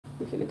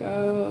We're gonna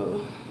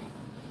go.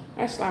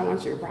 Actually, I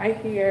want you right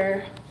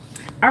here.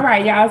 All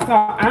right, y'all. So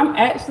I'm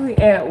actually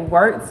at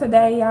work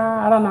today, y'all.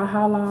 I don't know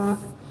how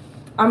long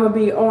I'm gonna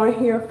be on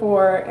here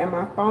for, and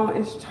my phone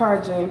is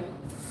charging.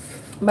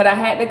 But I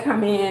had to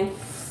come in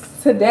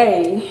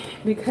today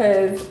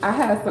because I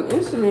have some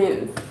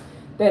instruments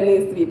that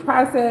needs to be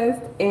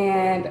processed,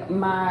 and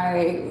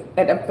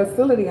at the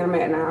facility I'm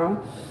at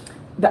now,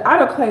 the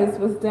autoclaves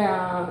was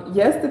down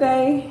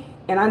yesterday,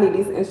 and I need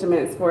these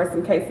instruments for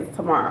some cases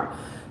tomorrow.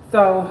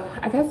 So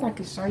I guess I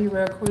can show you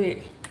real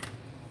quick.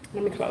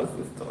 Let me close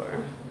this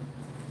door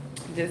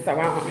just so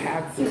I don't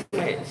have too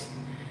much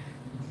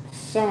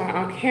showing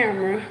on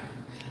camera.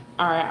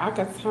 All right, I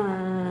can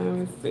turn,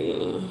 let me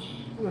see.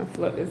 I'm gonna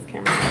flip this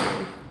camera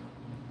on.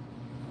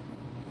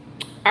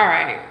 All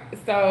right,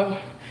 so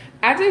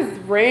I just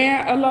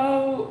ran a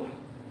load.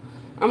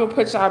 I'm gonna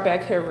put y'all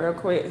back here real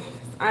quick.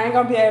 I ain't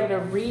gonna be able to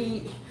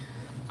read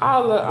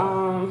all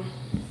the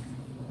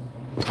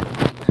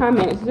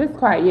comments just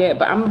quite yet,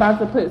 but I'm about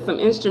to put some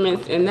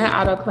instruments in that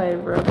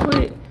autoclave real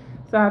quick.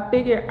 So I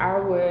figured I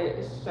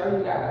would show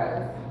you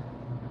guys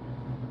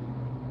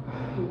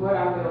what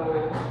I'm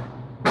doing.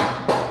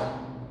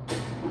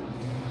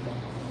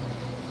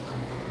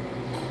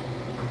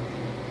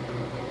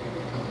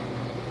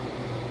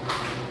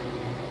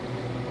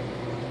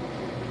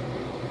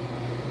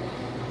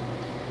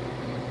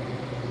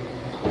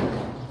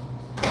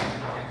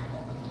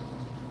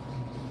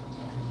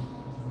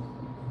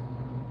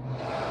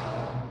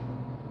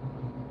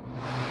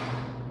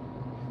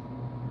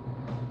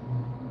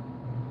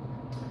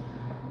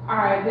 All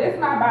right, this is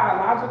my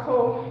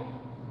biological.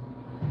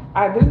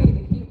 I do need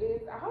to keep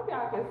this. I hope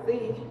y'all can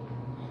see,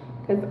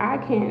 because I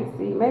can't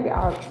see. Maybe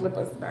I'll flip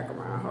us back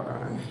around. Hold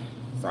on,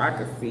 so I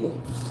can see.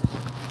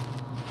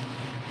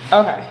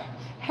 Okay.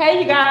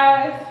 Hey, you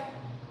guys.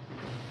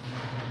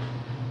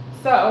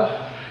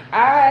 So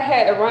I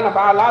had to run a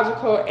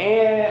biological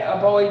and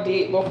a boy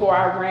dick before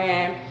I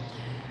ran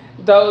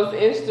those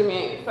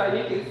instruments. So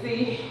you can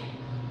see.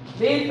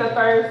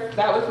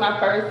 That was my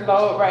first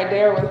load right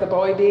there, was the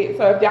boy dick.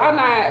 So if y'all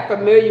not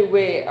familiar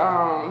with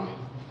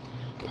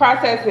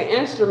processing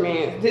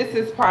instruments, this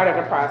is part of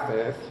the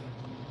process.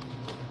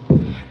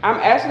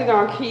 I'm actually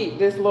gonna keep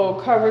this little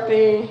cover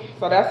thing,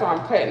 so that's why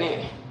I'm cutting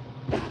it,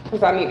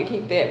 because I need to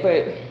keep that.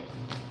 But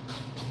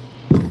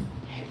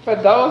for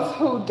those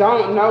who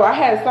don't know, I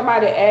had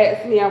somebody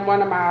ask me on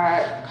one of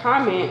my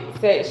comment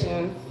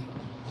sections,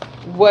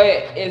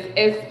 what is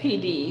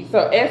SPD?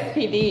 So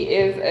SPD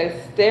is a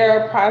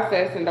sterile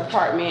processing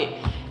department,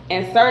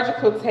 and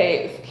surgical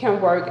techs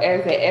can work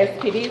as an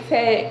SPD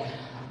tech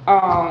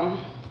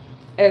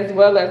as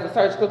well as a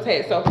surgical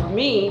tech. So for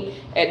me,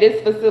 at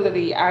this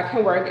facility, I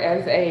can work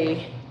as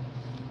a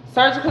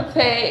surgical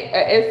tech,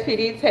 a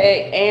SPD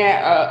tech,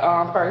 and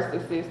a first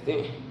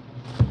assistant.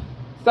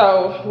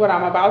 So what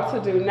I'm about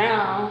to do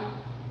now,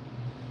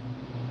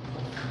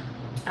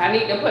 I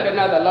need to put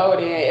another load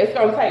in. It's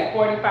gonna take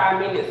 45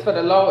 minutes for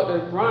the load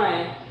to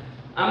run.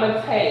 I'm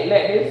gonna let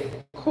this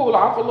cool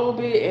off a little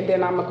bit, and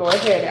then I'm gonna go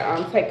ahead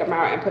and take them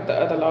out and put the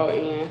other load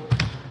in.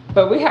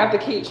 But we have to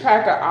keep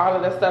track of all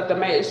of the stuff to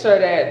make sure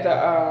that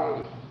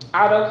the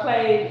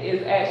autoclave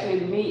is actually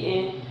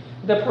meeting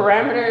the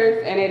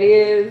parameters, and it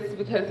is,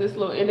 because this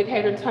little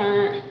indicator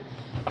turned.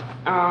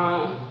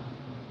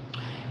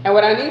 And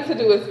what I need to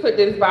do is put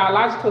this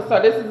biological.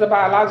 So this is a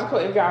biological.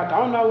 If y'all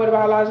don't know what a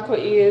biological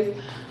is,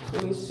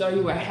 let me show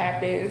you what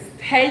happens.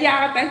 Hey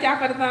y'all, thank y'all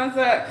for the thumbs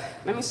up.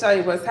 Let me show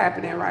you what's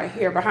happening right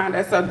here behind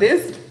us. So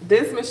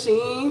this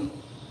machine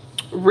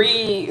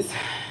reads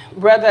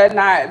whether or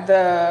not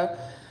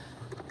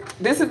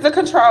this is the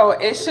control.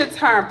 It should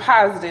turn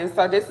positive.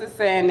 So this is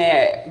saying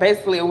that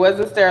basically it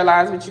wasn't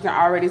sterilized, which you can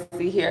already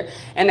see here,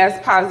 and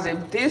that's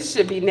positive. This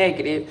should be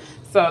negative.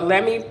 So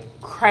let me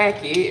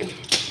crack it.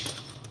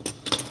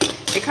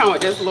 It comes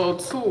with this little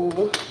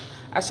tool.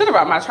 I should have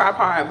brought my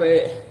tripod,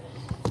 but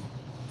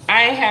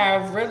I ain't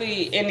have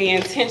really any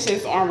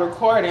intentions on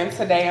recording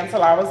today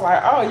until I was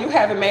like, oh, you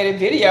haven't made a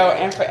video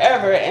in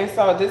forever, and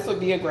so this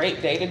would be a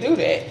great day to do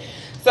that.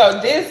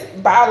 So this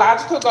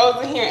biological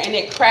goes in here and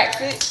it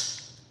cracks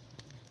it.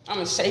 I'm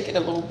gonna shake it a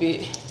little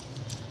bit.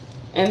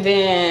 And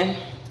then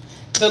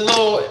the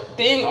little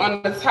thing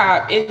on the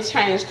top, it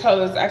changed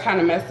colors. I kind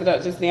of messed it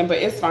up just then, but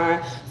it's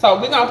fine. So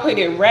we're gonna put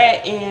it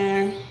right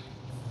in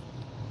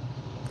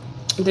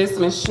this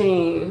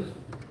machine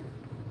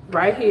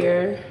right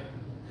here.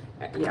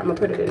 Yeah, I'm gonna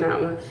put it in that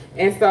one.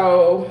 And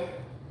so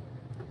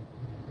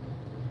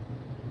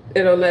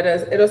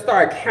it'll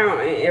start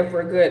counting if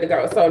we're good to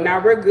go. So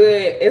now we're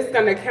good. It's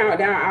gonna count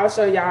down. I'll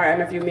show y'all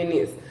in a few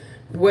minutes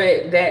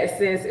what that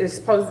says is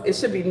supposed. It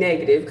should be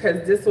negative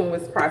because this one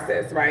was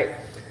processed, right?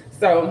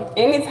 So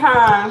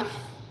anytime,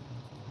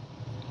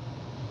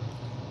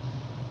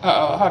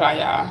 hold on,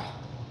 y'all.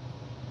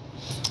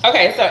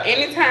 Okay, so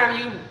anytime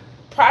you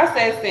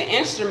process the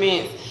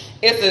instruments,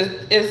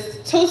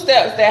 it's two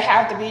steps that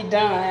have to be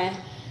done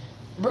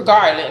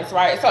regardless,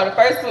 right? So the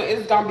first one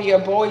is gonna be a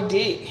boy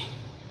dick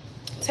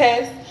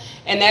test,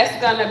 and that's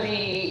gonna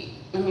be,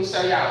 let me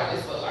show y'all what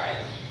this looks like.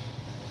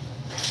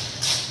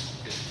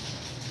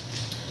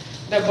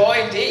 the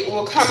boy dick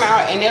will come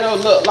out and it'll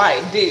look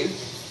like this.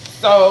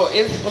 So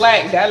it's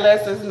black. That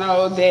lets us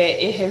know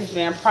that it has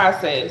been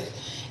processed.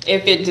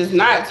 If it does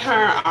not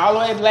turn all the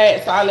way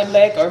black, solid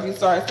black, or if you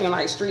start seeing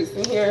like streaks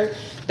in here,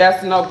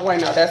 that's no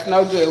bueno. That's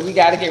no good. We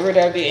got to get rid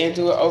of it and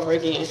do it over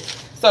again.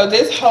 So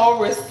this whole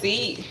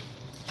receipt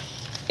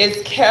is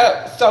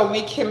kept so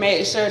we can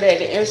make sure that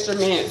the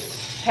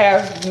instruments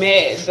have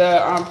met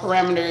the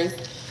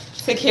parameters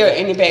to kill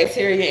any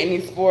bacteria, any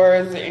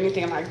spores, or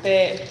anything like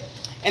that.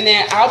 And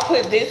then I'll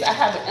put this, I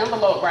have an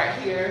envelope right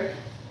here.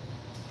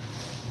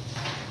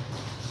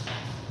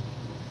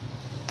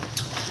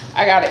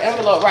 I got an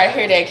envelope right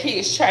here that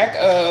keeps track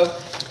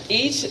of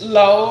each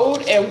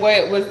load and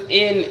what was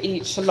in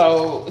each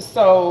load.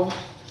 So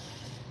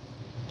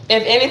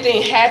if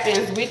anything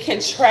happens, we can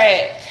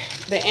track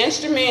the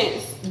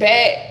instruments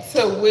back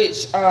to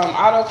which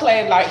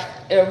autoclave. Like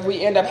if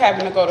we end up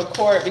having to go to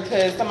court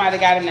because somebody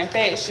got an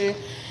infection,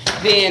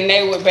 then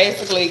they would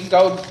basically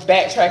go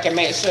backtrack and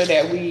make sure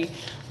that we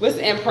was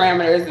in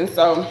parameters. And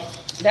so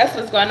that's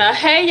what's going on.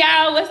 Hey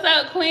y'all, what's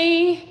up,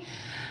 Queen?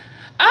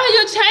 Oh,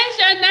 you changed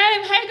your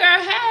name. Hey girl,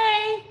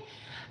 hey.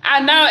 I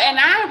know, and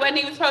I wasn't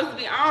even supposed to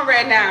be on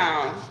right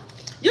now.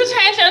 You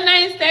changed your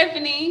name,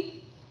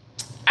 Stephanie.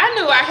 I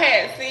knew I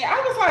had seen. I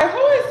was like,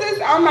 who is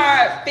this on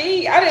my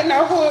feed? I didn't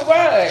know who it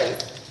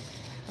was.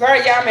 Girl,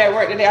 yeah, I'm at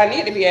work today. I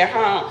need to be at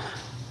home.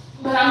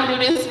 But I'm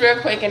gonna do this real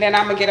quick and then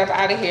I'm gonna get up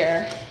out of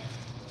here.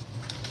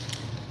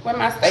 Where's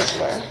my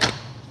stapler?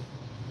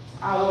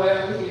 All the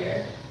way over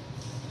here.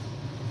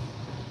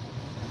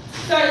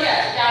 So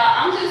yeah,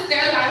 y'all, I'm just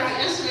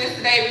sterilizing instruments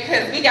today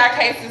because we got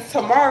cases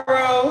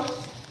tomorrow.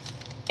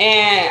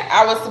 And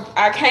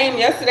I came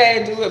yesterday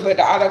to do it, but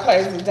the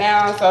autoclave was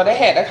down. So they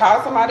had to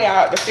call somebody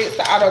out to fix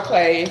the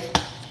autoclave.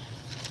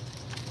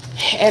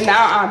 And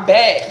now I'm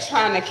back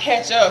trying to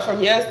catch up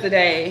from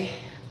yesterday.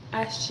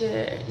 I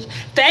should.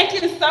 Thank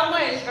you so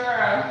much,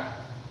 girl.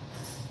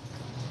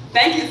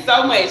 Thank you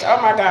so much. Oh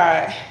my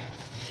God.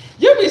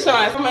 You'll be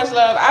showing so much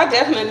love. I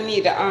definitely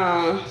need to,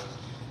 I'm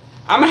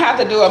gonna have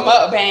to do a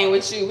mukbang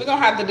with you. We're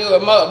gonna have to do a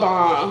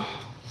mukbang,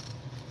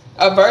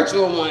 a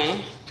virtual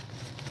one.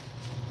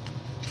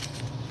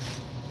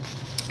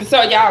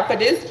 So y'all, for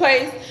this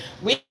place,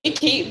 we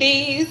keep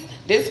these.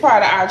 This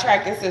part of our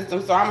tracking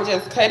system. So I'm gonna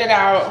just cut it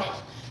out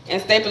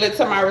and staple it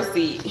to my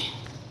receipt.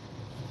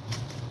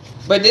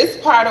 But this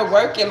part of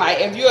working, like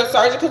if you're a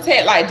surgical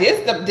tech, like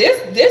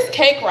this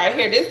cake right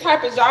here, this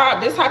type of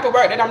job, this type of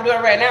work that I'm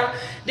doing right now,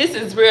 this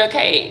is real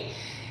cake.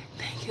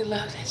 Thank you,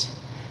 love that.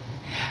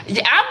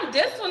 Yeah,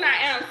 this one I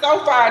am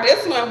so far.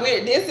 This one,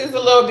 this is a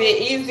little bit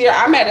easier.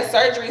 I'm at a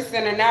surgery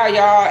center now,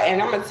 y'all,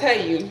 and I'm gonna tell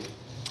you.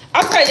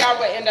 I'll tell y'all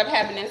what ended up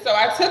happening. So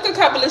I took a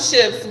couple of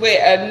shifts with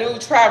a new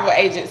travel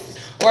agency,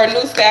 or a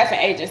new staffing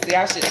agency,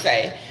 I should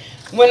say.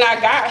 When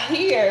I got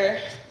here,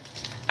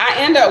 I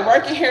ended up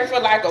working here for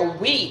like a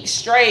week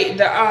straight.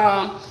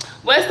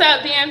 What's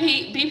up,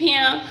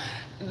 BPM?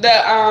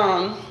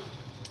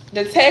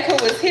 The tech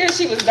who was here,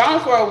 she was gone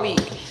for a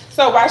week.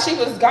 So while she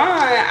was gone,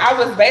 I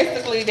was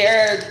basically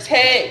their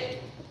tech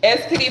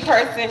SPD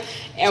person,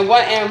 and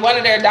one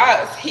of their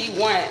docs, he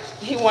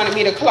wanted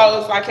me to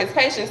close like his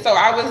patients. So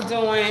I was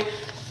doing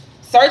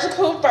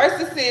surgical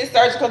first assist,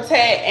 surgical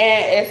tech,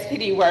 and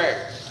SPD work.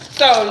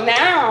 So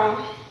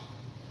now,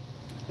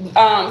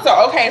 so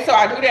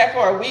I do that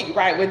for a week,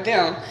 right, with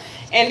them.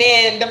 And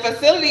then the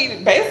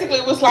facility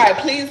basically was like,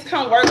 please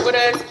come work with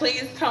us,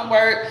 please come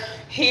work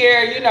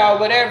here, you know,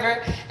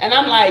 whatever. And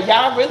I'm like,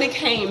 y'all really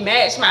can't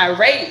match my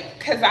rate,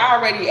 because I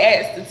already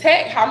asked the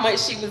tech how much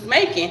she was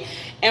making.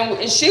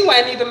 And she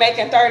wasn't even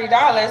making $30.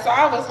 So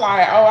I was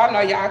like, oh, I know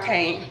y'all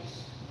can't.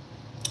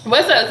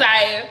 What's up,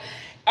 Zaya?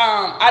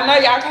 I know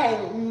y'all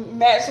can't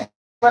match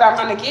what I'm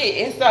gonna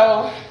get. And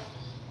so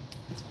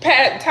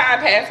time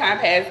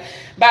passed,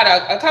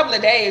 about a couple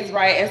of days,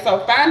 right? And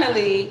so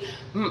finally,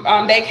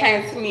 they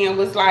came to me and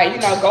was like,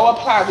 you know, go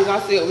apply. We're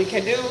gonna see what we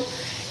can do.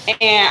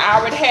 And I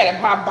already had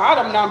my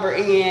bottom number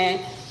in.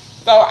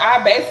 So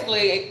I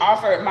basically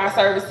offered my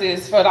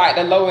services for like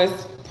the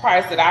lowest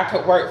price that I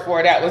could work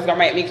for that was gonna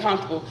make me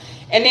comfortable.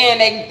 And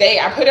then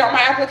I put it on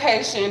my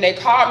application. They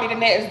called me the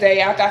next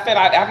day after I filled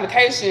out the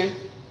application.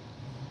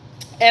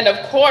 And of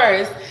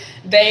course,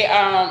 they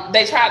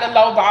tried to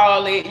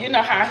lowball it. You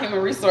know how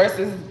human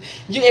resources,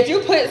 if you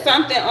put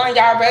something on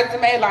your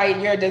resume,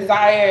 like your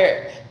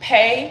desired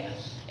pay,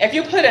 if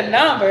you put a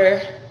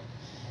number,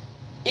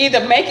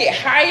 either make it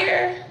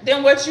higher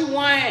than what you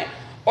want,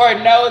 or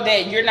know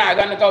that you're not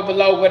gonna go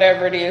below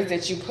whatever it is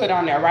that you put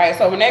on there, right?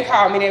 So when they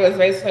called me, they was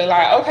basically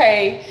like,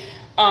 okay,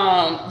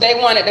 they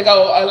wanted to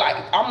go like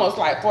almost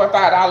like $4 or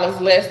 $5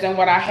 less than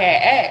what I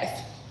had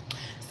asked.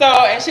 So,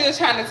 and she was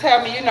trying to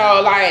tell me, you know,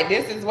 like,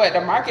 this is what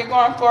the market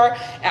going for.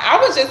 And I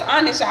was just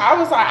honest, y'all. I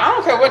was like, I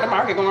don't care what the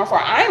market going for.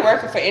 I ain't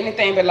working for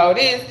anything below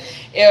this.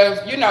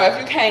 If you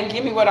can't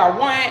give me what I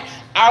want,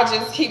 I'll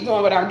just keep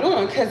doing what I'm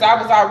doing, because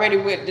I was already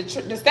with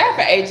the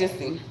staffing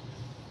agency.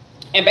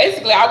 And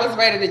basically, I was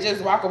ready to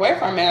just walk away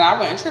from it, and I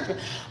wasn't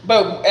tripping.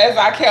 But as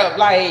I kept,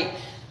 like,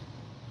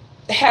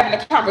 having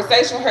a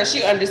conversation with her,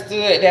 she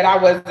understood that I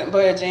wasn't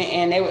budging,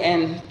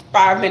 and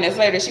 5 minutes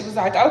later she was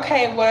like,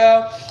 okay,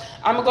 well,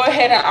 I'm gonna go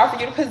ahead and offer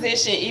you the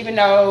position, even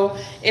though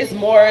it's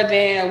more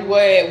than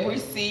what we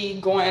see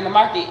going in the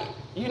market,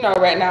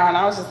 right now. And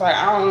I was just like,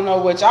 I don't know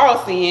what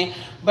y'all seeing,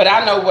 but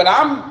I know what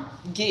I'm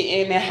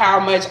getting and how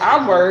much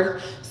I'm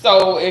worth.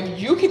 So if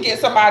you can get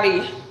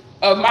somebody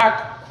of my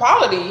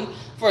quality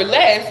for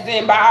less,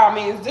 then by all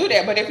means do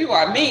that. But if you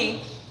want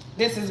me,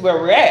 this is where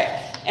we're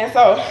at. And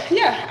so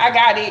yeah, I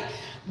got it.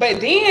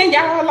 But then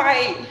y'all,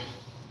 like,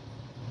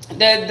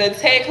 the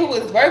tech who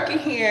was working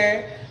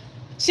here,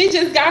 she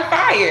just got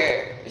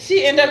fired.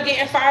 She ended up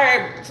getting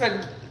fired for,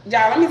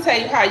 y'all, let me tell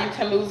you how you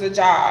can lose a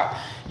job.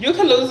 You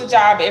can lose a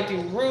job if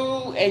you're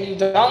rude and you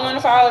don't want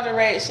to follow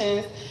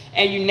directions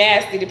and you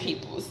nasty to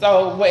people.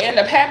 So what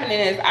ended up happening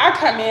is I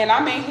come in,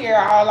 I'm in here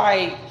all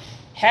like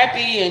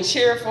happy and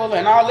cheerful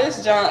and all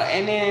this junk,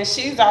 and then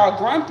she's all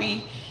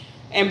grumpy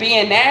and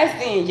being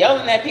nasty and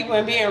yelling at people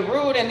and being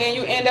rude, and then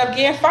you end up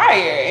getting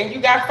fired. And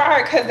you got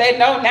fired because they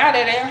know now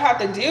that they don't have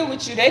to deal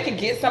with you, they could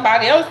get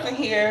somebody else in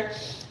here.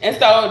 And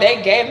so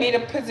they gave me the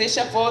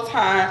position full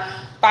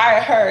time,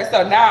 fired her.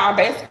 So now I'm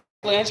basically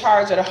in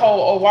charge of the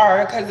whole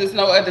OR because there's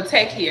no other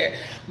tech here.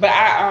 But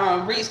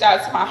I reached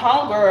out to my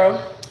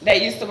homegirl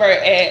that used to work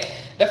at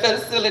the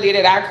facility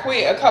that I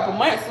quit a couple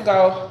months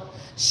ago.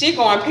 She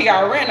going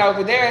PRN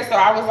over there, so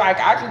I was like,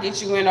 I can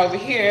get you in over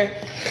here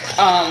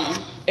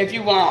if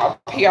you want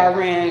a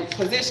PRN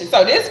position.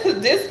 So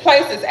this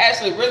place is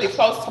actually really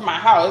close to my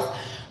house,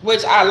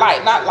 which I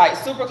like. Not like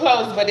super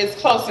close, but it's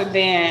closer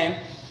than,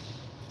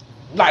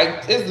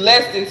 like, it's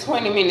less than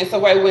 20 minutes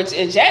away, which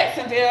in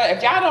Jacksonville,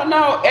 if y'all don't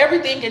know,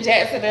 everything in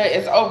Jacksonville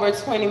is over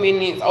 20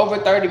 minutes, over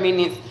 30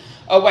 minutes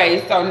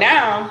away. So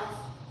now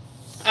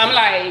I'm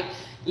like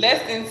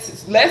less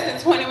than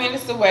 20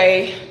 minutes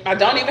away. I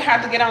don't even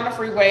have to get on the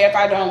freeway if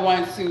I don't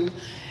want to.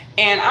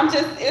 And I'm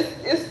just,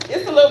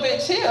 it's a little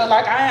bit chill.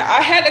 Like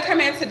I had to come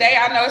in today.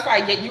 I know it's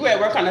like, yeah, you at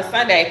work on a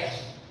Sunday.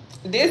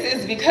 This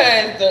is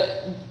because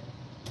the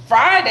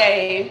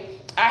Friday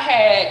I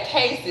had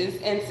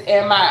cases,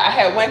 and I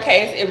had one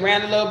case, it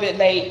ran a little bit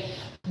late,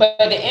 but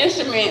the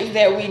instruments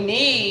that we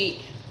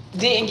need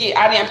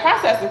I didn't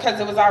process them because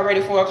it was already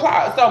 4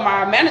 o'clock. So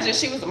my manager,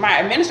 my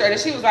administrator,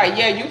 she was like,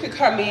 yeah, you could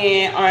come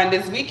in on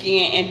this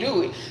weekend and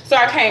do it. So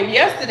I came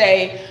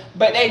yesterday,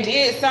 but they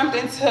did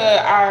something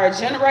to our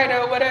generator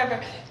or whatever,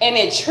 and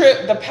it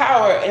tripped the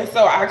power, and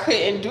so I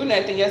couldn't do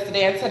nothing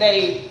yesterday until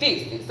they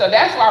fixed it. So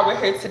that's why we're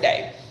here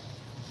today.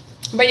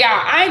 But y'all,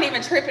 I ain't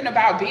even tripping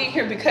about being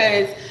here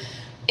because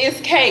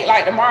it's cake.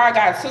 Like tomorrow I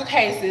got 2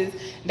 cases,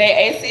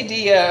 they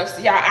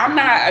ACDFs. Y'all, I'm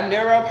not a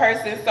neuro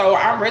person, so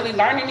I'm really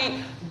learning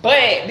it.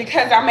 But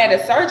because I'm at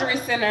a surgery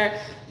center,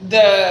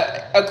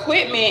 the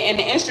equipment and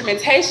the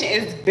instrumentation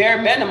is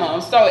bare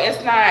minimum. So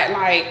it's not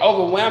like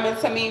overwhelming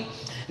to me.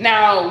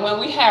 Now, when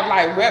we have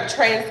like rep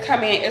trays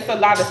come in, it's a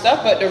lot of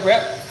stuff, but the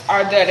reps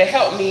are there to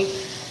help me,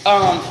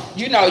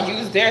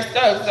 use their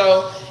stuff.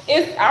 So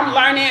I'm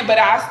learning, but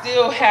I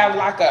still have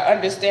like an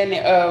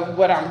understanding of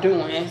what I'm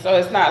doing. So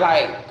it's not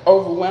like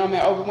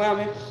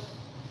overwhelming.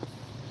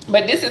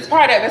 But this is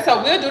part of it.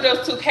 So we'll do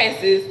those 2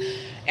 cases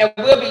and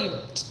we'll be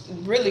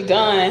really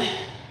done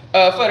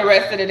for the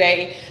rest of the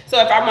day. So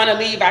if I want to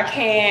leave, I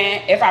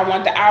can. If I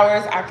want the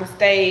hours, I can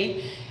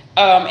stay.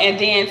 And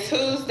then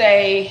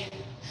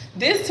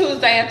this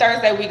Tuesday and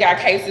Thursday, we got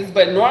cases,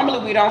 but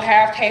normally we don't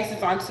have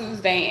cases on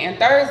Tuesday and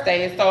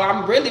Thursday. So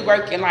I'm really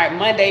working like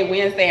Monday,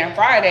 Wednesday, and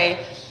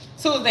Friday.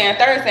 Tuesday and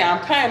Thursday,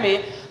 I'm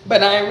coming,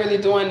 but I ain't really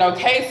doing no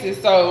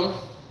cases. So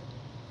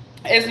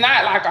it's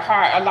not like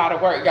a lot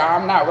of work, y'all.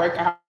 I'm not working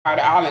hard at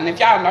all. And if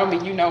y'all know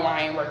me, you know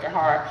I ain't working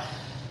hard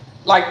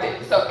like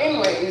that. So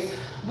anyways,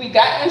 we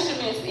got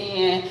instruments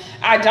in.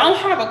 I don't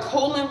have a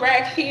cooling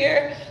rack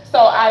here, so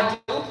I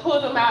do pull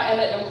them out and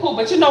let them cool.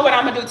 But you know what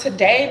I'm gonna do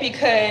today,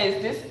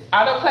 because this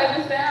autoclave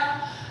is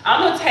down,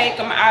 I'm gonna take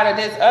them out of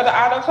this other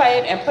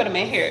autoclave and put them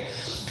in here.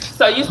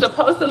 So you're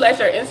supposed to let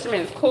your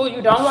instruments cool.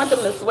 You don't want them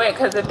to sweat,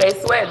 because if they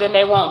sweat, then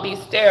they won't be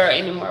sterile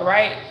anymore,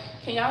 right?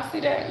 Can y'all see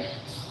that?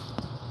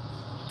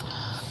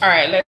 All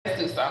right, let's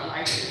do something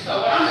like this. So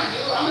what I'm gonna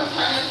do, I'm gonna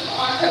turn this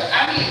on because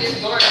I need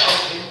this door to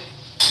open.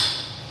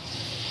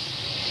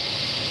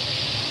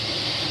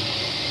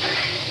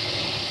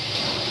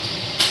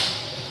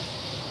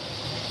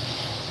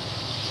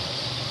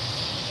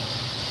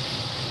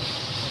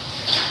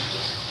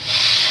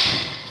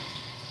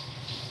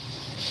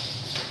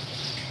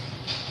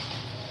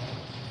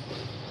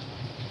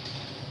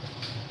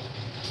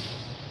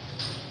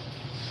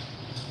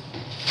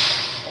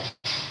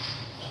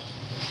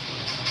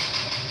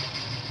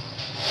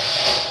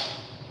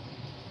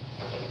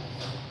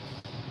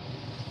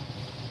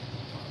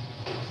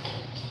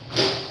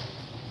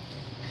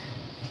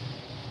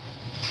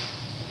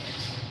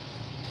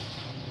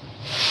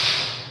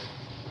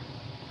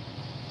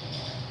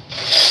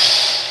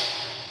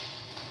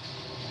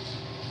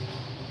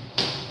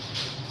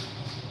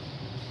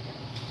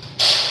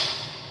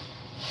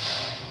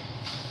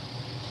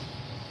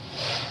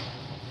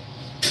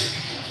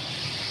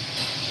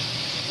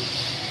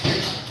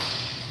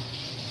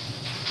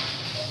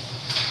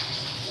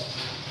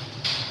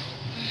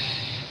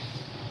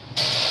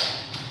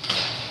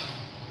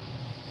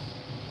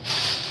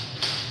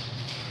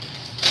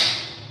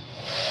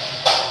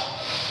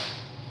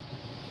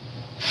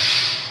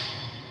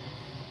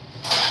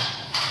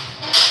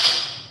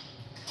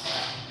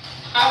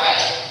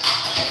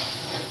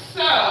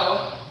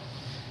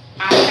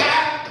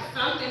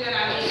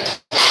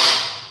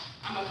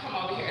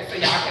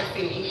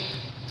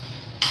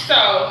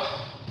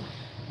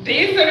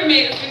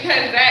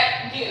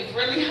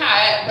 really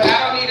hot, but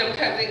I don't need them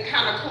because it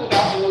kind of cooled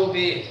off a little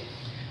bit.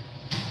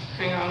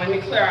 Hang on, let me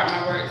clear out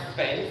my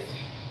workspace.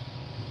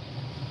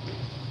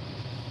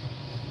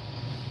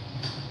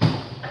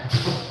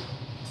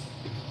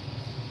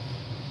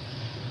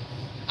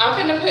 I'm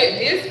gonna put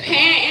this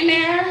pan in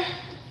there.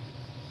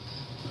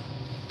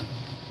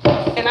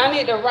 And I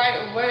need to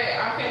write what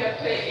I'm gonna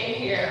put in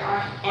here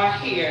on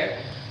here.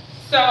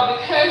 So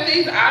because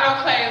these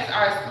autoclaves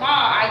are small,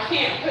 I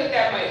can't put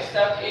that much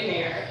stuff in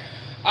there.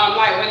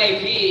 Like when they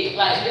big,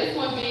 like this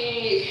one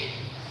big,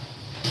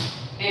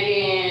 and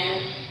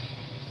then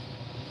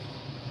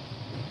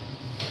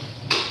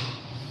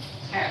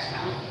actually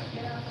I'm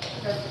gonna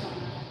put that's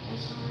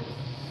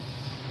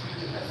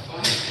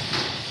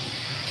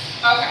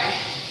okay.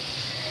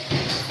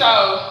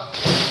 So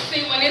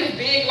see, when it's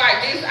big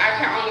like this, I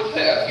can only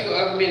put a few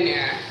of them in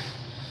there.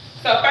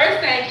 So first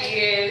thing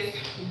is,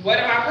 what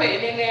am I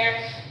putting in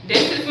there?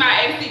 This is my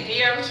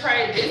ACDF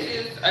tray. This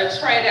is a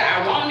tray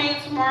that I won't need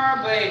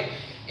tomorrow, but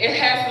it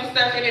has some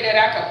stuff in it that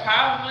I could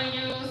probably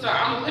use. So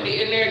I'm gonna put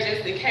it in there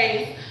just in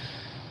case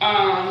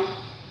I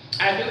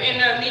do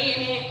end up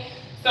needing it.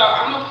 So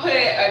I'm gonna put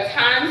a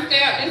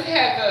timestamp. This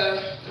has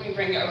a, let me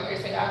bring it over here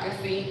so y'all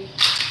can see.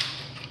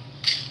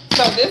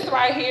 So this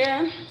right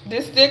here,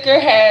 this sticker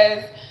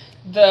has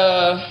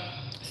the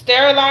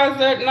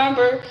sterilizer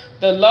number,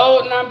 the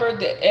load number,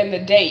 and the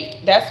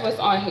date. That's what's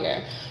on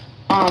here.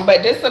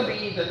 But this will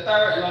be the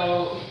third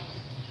load.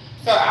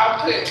 So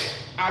I'll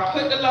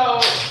put the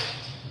load,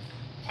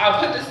 I'll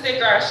put the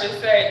sticker, I should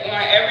say,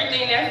 on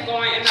everything that's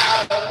going in the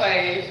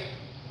autoclave.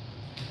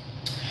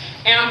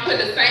 And I'll put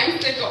the same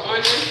sticker on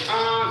this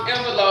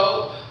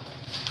envelope.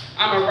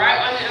 I'm gonna write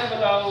on the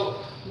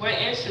envelope what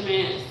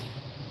instruments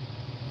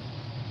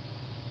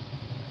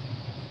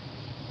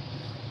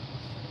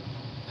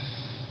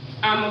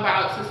I'm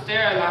about to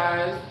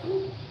sterilize.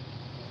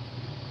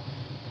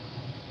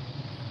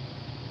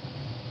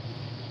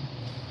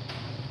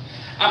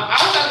 I'm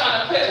also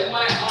gonna put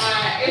one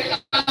on,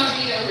 it's gonna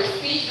be the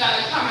receipt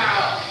gonna come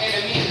out in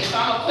a minute. So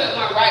I'm gonna put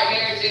one right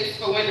there just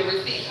for when the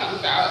receipt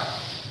comes out.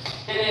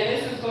 And then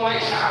this is going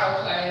in the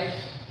autoclave.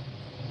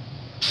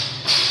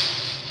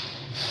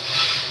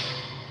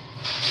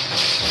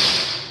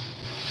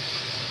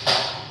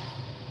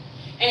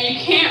 And you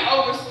can't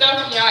overstuff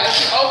them, y'all. If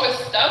you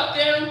overstuff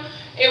them,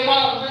 it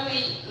won't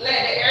really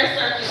let the air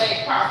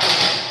circulate properly.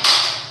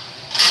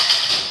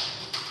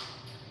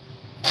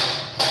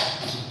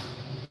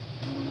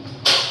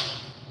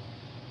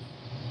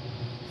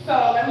 So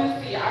let me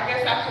see, I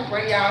guess I can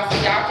bring y'all so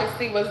y'all can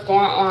see what's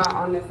going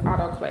on this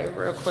autoclave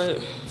real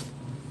quick.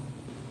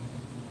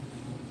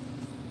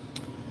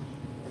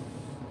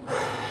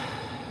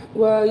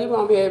 Well, you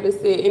won't be able to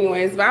see it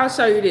anyways, but I'll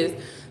show you this.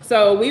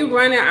 So we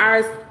running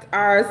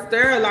our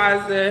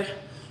sterilizer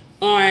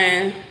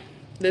on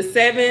the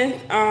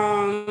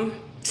 7th.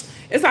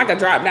 It's like a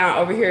drop down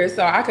over here,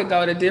 so I could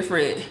go to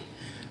different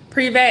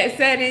pre-vat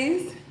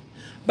settings,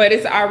 but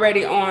it's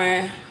already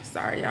on,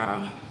 sorry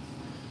y'all,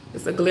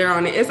 it's a glare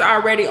on it. It's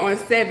already on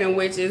 7,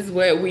 which is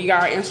what we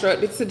are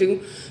instructed to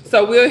do.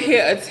 So we'll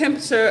hit a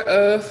temperature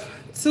of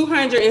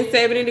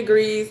 270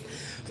 degrees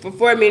for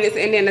 4 minutes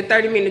and then a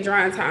 30-minute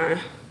drying time.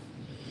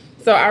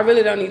 So I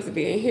really don't need to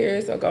be in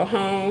here, so go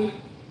home.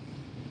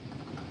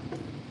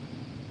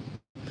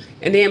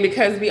 And then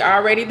because we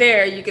already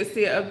there, you can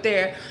see it up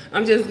there,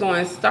 I'm just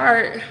going to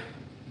start.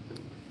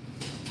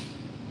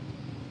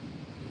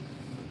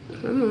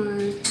 Come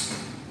on.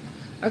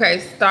 Okay,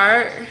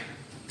 start.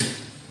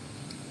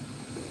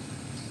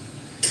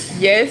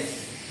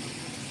 Yes.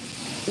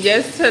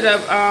 Yes to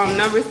the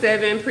number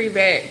 7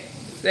 pre-vat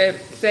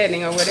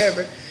setting or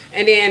whatever.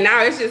 And then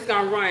now it's just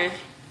gonna run.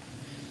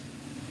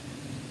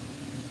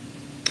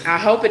 I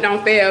hope it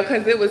don't fail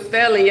because it was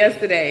failing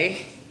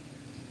yesterday.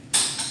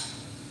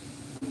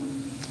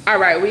 All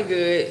right, we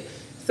good.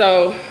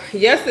 So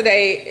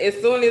yesterday,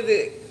 as soon as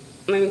it,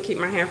 let me keep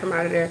my hand from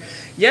out of there.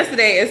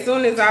 Yesterday, as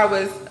soon as I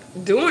was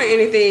doing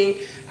anything,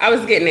 I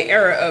was getting an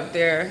error up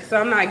there. So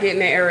I'm not getting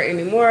that error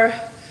anymore.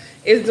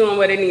 It's doing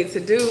what it needs to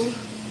do.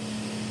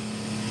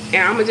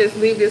 And I'm gonna just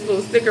leave this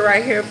little sticker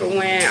right here for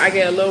when I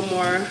get a little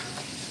more,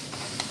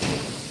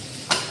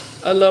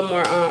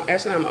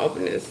 actually I'm gonna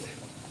open this.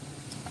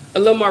 A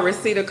little more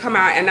receipt will come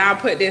out, and I'll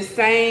put this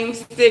same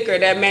sticker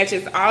that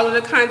matches all of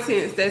the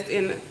contents that's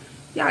in,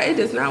 y'all, it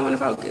does not want to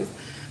focus.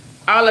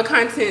 All the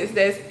contents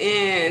that's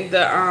in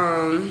the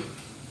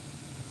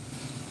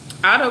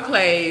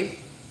autoclave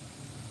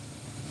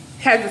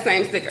has the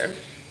same sticker.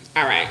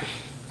 All right.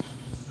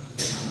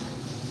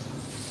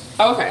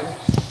 Okay.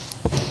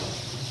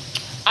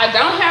 I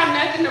don't have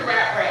nothing to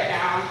wrap right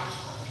now.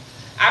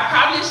 I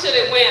probably should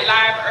have went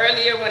live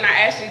earlier when I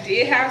actually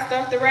did have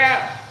stuff to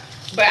wrap.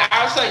 But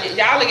I'll show you,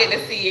 y'all will get to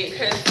see it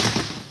because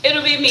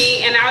it'll be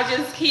me and I'll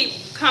just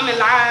keep coming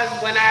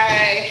live when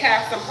I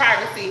have some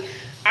privacy.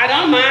 I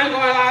don't mind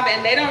going live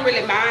and they don't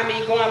really mind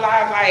me going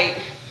live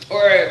like,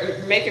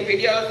 or making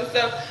videos and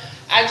stuff.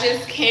 I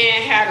just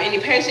can't have any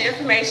patient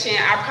information.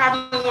 I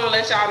probably want to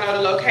let y'all know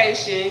the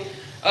location.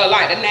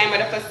 like the name of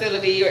the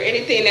facility or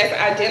anything that's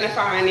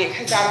identifying it,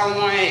 because I don't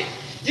want,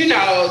 you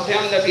know,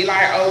 them to be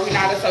like, oh, we're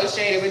not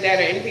associated with that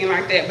or anything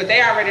like that. But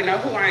they already know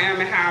who I am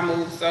and how I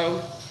move.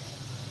 So,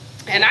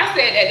 and I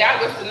said that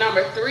that was the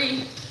number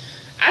 3.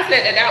 I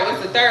said that that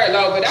was the 3rd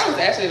load, but that was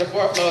actually the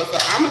 4th load. So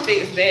I'm gonna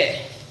fix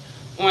that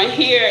on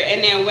here,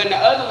 and then when the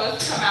other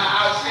ones come out,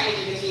 I'll change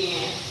it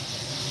again.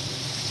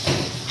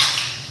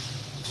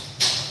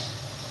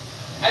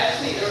 I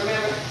just need to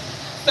remember.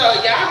 So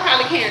y'all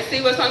probably can't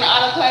see what's on the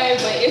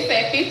autoclave, but it's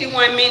at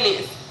 51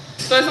 minutes.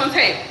 So it's gonna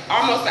take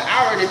almost an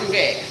hour to do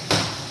that,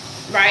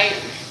 right?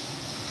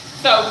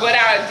 So what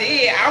I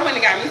did, I went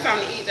and got me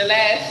something to eat the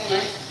last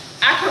one.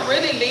 I could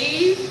really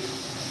leave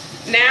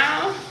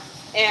now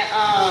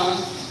and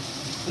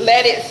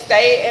let it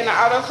stay in the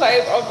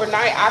autoclave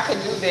overnight. I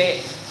could do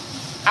that.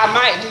 I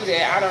might do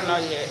that, I don't know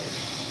yet.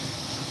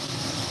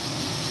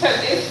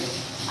 Cause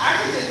I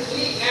could just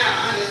leave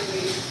now, honestly.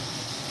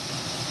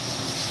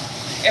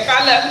 If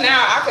I left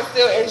now, I could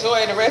still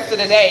enjoy the rest of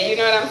the day. You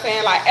know what I'm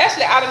saying? Like,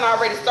 actually, I done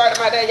already started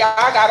my day. Y'all,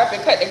 I got up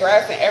and cut the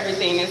grass and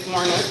everything this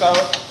morning. So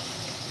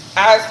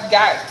I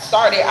got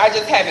started. I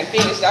just haven't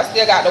finished. I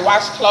still got to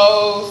wash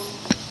clothes.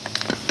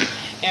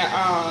 And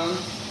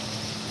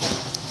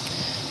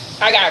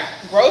I got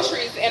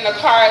groceries in the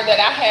car that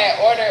I had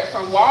ordered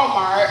from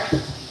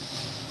Walmart.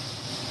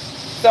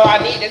 So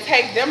I need to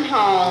take them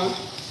home.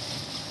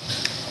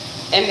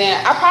 And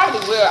then I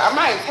probably will. I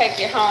might take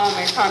it home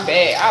and come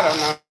back. I don't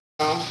know.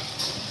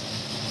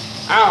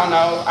 I don't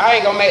know. I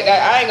ain't gonna make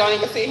that. I ain't gonna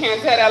even sit here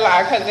and tell that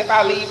lie, because if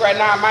I leave right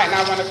now, I might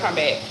not want to come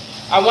back.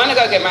 I want to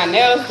go get my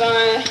nails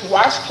done,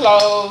 wash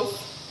clothes,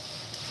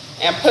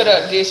 and put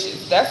up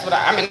dishes. That's what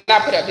I mean,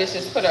 not put up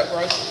dishes, put up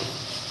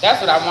groceries. That's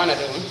what I want to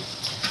do.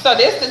 So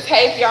this the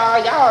tape,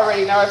 y'all. Y'all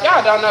already know. If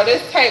y'all don't know,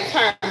 this tape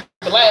turned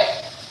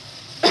black.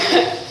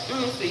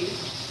 Let me see.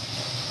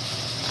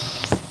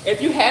 If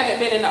you haven't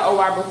been in the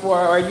OR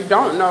before, or you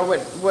don't know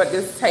what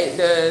this tape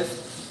does,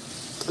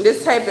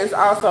 this tape is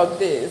also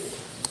this.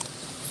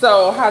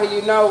 So how do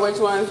you know which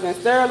one's been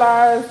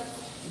sterilized?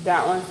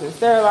 That one's been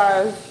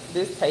sterilized.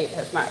 This tape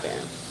has not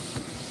been.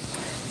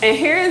 And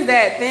here's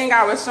that thing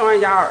I was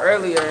showing y'all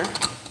earlier,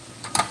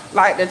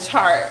 like the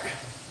chart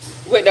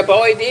with the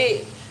boy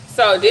dick.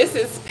 So this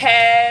is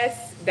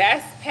pass,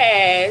 that's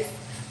pass,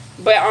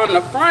 but on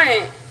the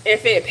front,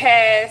 if it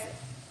passed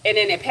and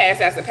then it passed,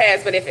 that's a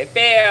pass. But if it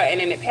failed and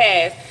then it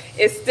passed,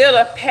 it's still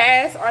a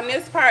pass on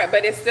this part,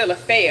 but it's still a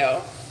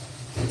fail.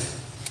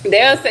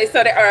 They'll say,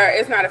 so that, or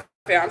it's not a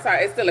fail, I'm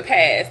sorry, it's still a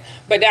pass.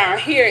 But down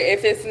here,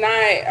 if it's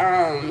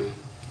not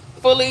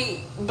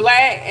fully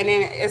black and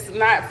then it's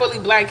not fully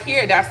black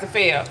here, that's the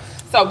fail.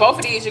 So both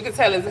of these you can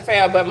tell is a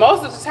fail, but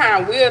most of the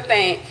time we'll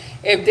think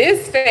if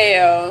this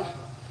failed,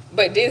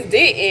 but this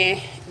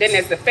didn't, then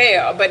it's a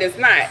fail, but it's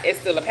not,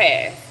 it's still a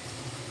pass.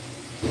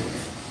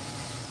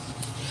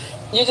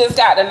 You just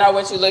got to know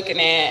what you're looking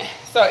at.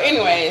 So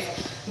anyways,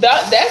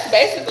 that's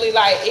basically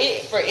like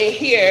it for it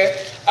here.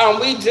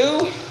 We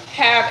do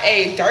have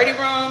a dirty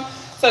room.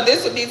 So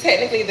this would be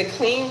technically the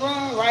clean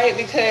room, right?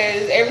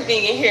 Because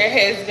everything in here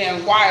has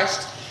been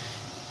washed.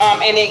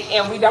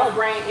 And we don't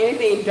bring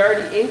anything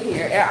dirty in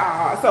here at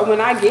all. So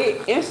when I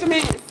get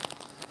instruments,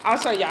 I'll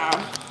show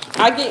y'all.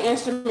 I get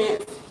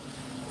instruments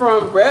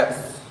from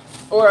reps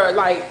or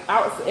like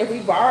out, if we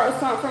borrow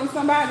something from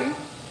somebody,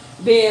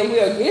 then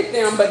we'll get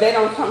them, but they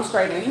don't come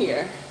straight in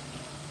here.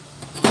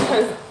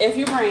 Because if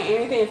you bring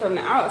anything from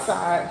the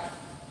outside,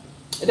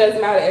 it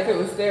doesn't matter if it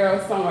was sterile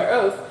somewhere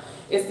else,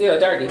 it's still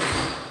dirty.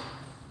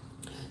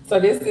 So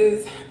this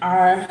is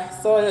our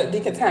soil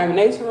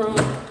decontamination room.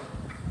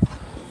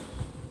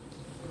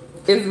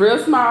 It's real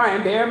small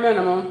and bare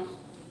minimum.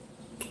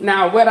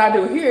 Now what I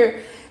do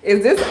here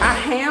is this, I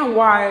hand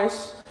wash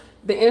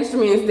the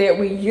instruments that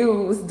we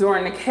use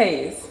during the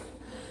case.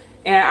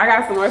 And I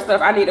got some more stuff.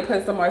 I need to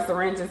put some more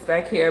syringes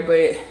back here,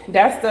 but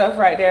that stuff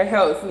right there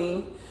helps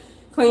me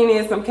clean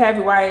in some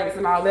cavity wipes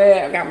and all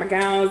that. I got my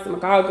gowns and my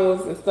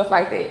goggles and stuff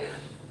like that.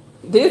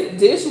 This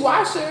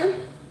dishwasher,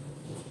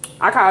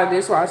 I call it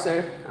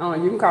dishwasher. I don't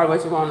know, you can call it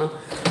what you want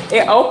to.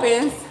 It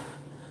opens.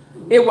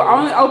 It will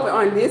only open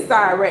on this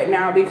side right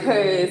now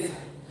because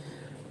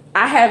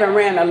I haven't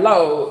ran a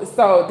load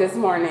this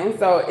morning.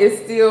 So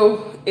it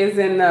still is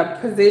in the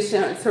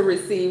position to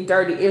receive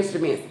dirty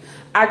instruments.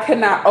 I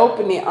cannot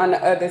open it on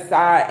the other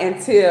side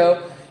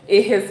until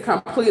it has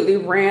completely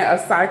ran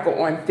a cycle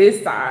on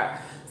this side.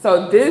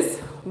 So this,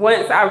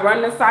 once I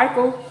run the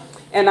cycle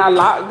and I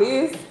lock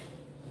this,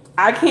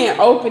 I can't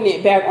open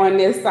it back on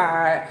this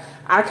side.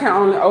 I can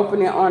only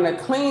open it on the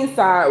clean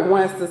side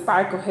once the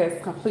cycle has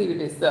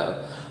completed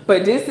itself.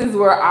 But this is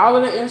where all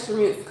of the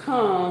instruments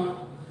come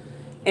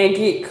and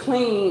get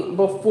clean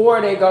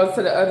before they go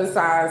to the other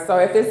side. So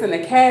if it's in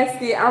a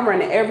casket, I'm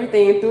running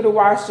everything through the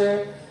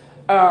washer.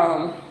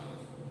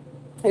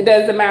 It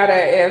doesn't matter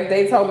if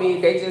they told me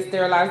they just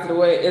sterilized it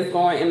away, it's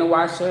going in the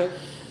washer.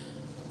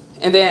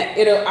 And then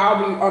I'll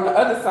be on the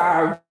other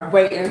side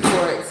waiting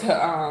for it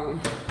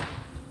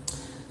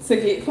to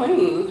get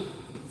clean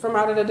from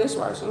out of the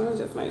dishwasher. Let me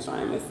just make sure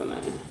I ain't missing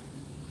nothing.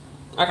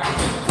 Okay.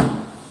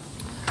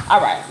 All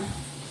right.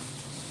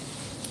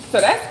 So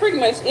that's pretty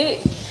much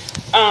it.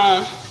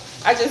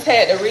 I just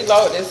had to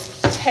reload this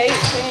tape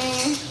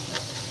thing.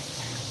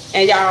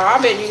 And y'all,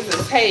 I've been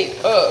using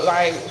tape up,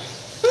 like,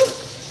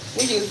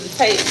 we use the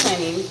tape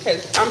plenty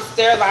because I'm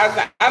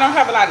sterilizing. I don't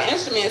have a lot of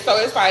instruments, so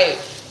it's like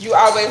you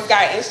always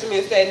got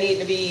instruments that need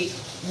to be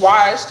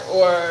washed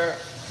or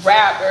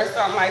wrapped or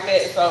something like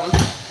that. So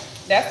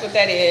that's what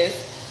that is.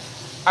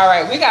 All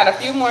right, we got a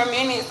few more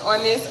minutes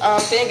on this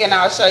thing, and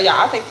I'll show y'all.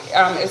 I think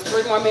it's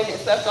 3 more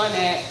minutes left on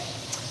that,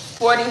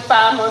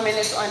 45 more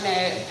minutes on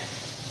that.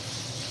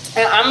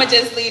 And I'm going to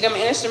just leave them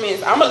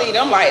instruments. I'm going to leave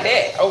them like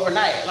that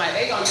overnight. Like,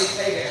 they going to just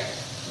stay there.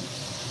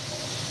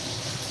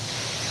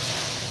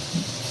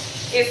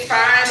 It's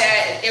fine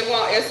that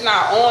it's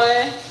not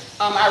on.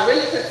 I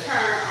really could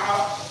turn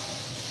off.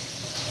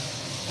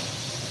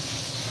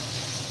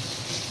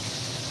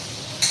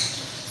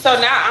 So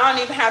now I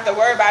don't even have to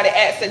worry about it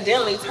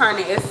accidentally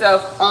turning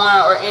itself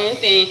on or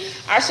anything.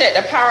 I shut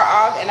the power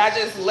off and I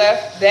just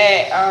left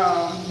that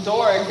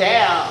door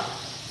down.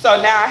 So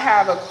now I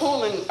have a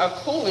cooling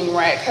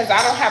rack because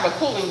I don't have a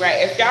cooling rack.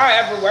 If y'all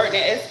ever worked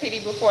in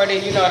SPD before,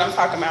 then you know what I'm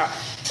talking about.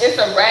 It's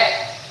a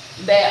rack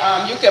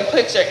that you can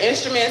put your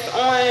instruments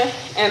on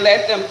and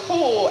let them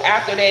cool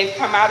after they've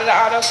come out of the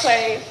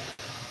autoclave.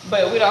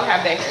 But we don't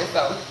have that here,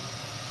 so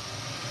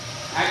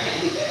I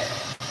can't do that.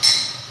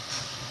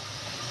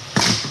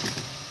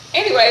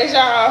 Anyways,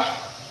 y'all,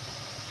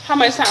 how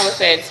much time was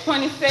that?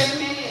 27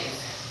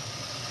 minutes.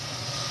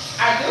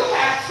 I do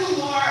have 2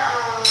 more.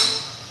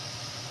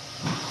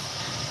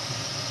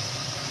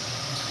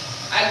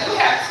 I do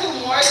have 2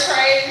 more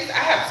trays.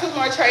 I have 2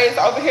 more trays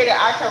over here that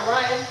I can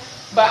run,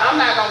 but I'm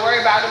not gonna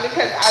worry about them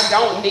because I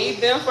don't need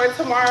them for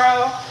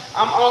tomorrow.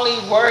 I'm only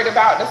worried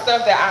about the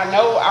stuff that I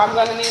know I'm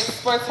gonna need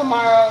for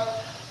tomorrow.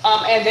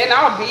 And then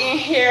I'll be in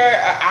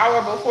here an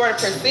hour before the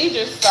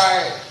procedure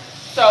starts.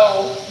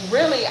 So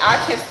really, I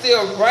can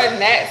still run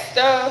that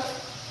stuff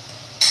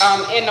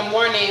in the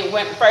morning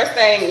first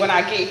thing when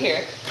I get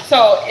here.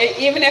 So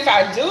even if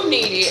I do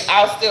need it,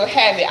 I'll still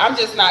have it. I'm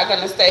just not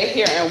gonna stay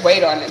here and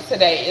wait on it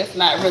today. It's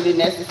not really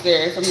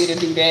necessary for me to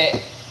do that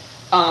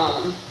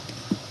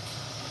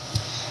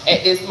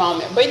at this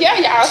moment. But yeah,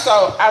 y'all,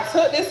 so I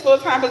took this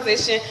full-time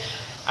position.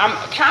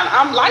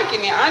 I'm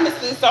liking it,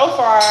 honestly. So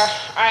far,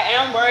 I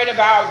am worried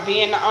about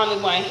being the only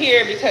one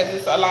here because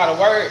it's a lot of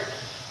work.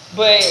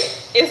 But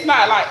it's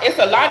not like, it's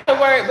a lot of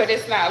work, but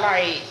it's not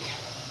like,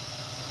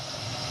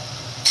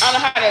 I don't know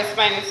how to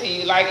explain it to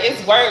you. Like, it's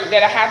work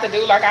that I have to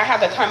do. Like, I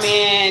have to come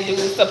in, do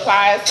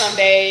supplies some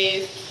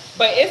days,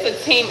 but it's a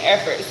team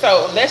effort.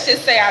 So let's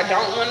just say I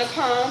don't want to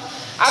come.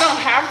 I don't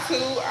have to.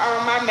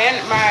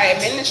 My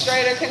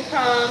administrator can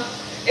come.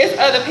 It's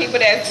other people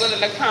that's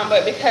willing to come,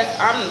 but because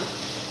I'm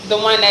the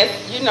one that's,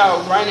 you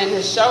know, running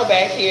the show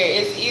back here,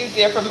 it's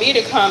easier for me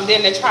to come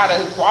than to try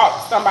to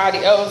walk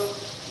somebody else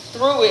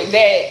through it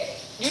that,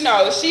 you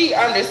know, she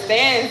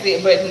understands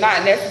it, but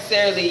not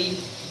necessarily,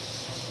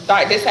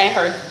 like, this ain't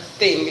her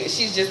thing.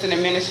 She's just an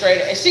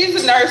administrator, and she's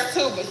a nurse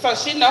too, but so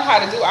she know how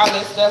to do all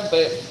this stuff,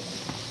 but,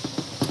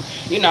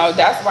 you know,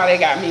 that's why they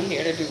got me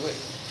here to do it.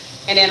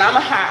 And then I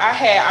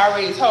had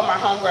already told my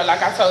homegirl,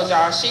 like I told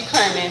y'all, she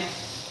coming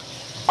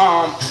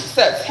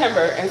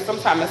September, and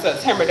sometime in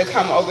September to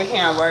come over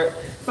here and work.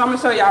 So I'm gonna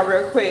show y'all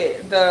real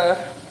quick. The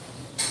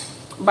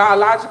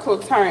biological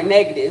turned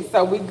negative,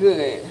 so we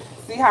good.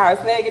 See how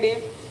it's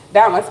negative?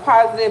 That one's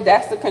positive.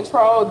 That's the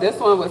control. This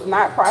one was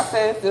not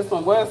processed. This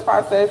one was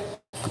processed.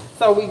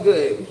 So we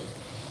good.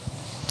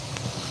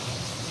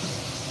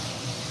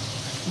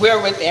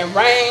 We're within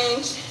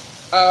range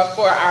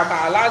for our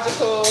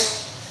biological.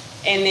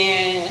 And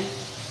then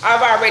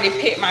I've already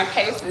picked my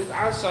cases.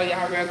 I'll show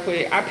y'all real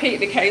quick. I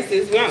picked the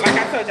cases. Like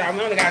I told y'all,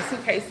 we only got 2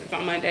 cases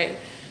on Monday.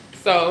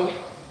 So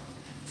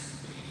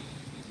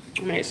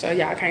make sure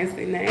y'all can't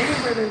see that.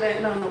 Ain't really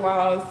letting on the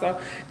walls.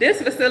 So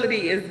this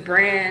facility is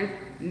brand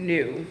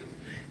new.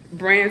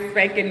 Brand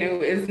spanking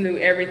new. It's new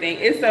everything.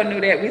 It's so new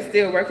that we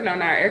still working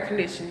on our air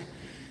conditioning.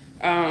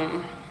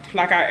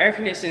 Like our air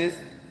conditioning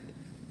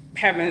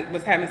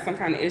was having some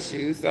kind of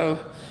issues. So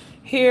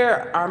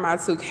here are my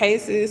 2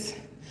 cases.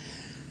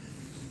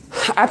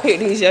 I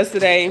picked these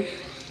yesterday.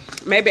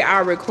 Maybe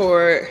I'll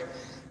record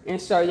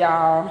and show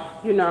y'all,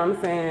 you know what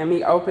I'm saying,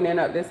 me opening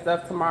up this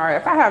stuff tomorrow.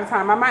 If I have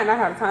time, I might not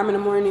have time in the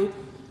morning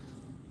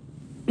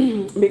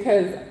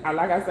because,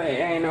 like I said,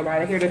 ain't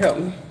nobody here to help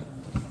me.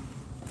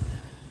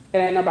 It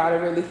ain't nobody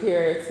really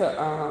here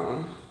to,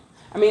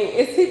 I mean,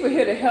 it's people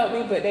here to help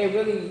me, but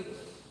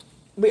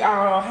we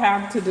all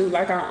have to do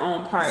like our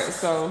own part.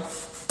 So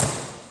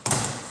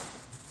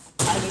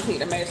I just need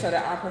to make sure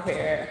that I'm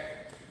prepared.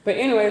 But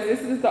anyways,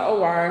 this is the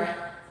OR.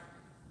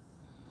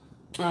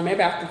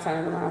 Maybe I have to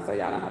turn it around so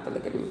y'all don't have to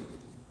look at me.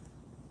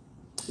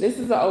 This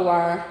is the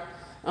OR.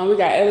 We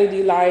got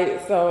LED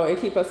lights, so it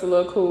keeps us a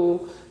little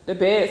cool. The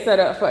bed set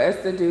up for us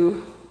to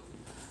do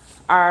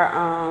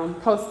our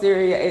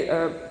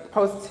posterior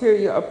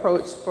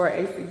approach for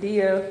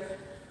ACDF.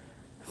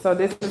 So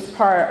this is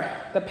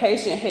the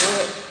patient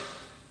head.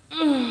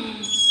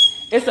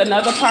 it's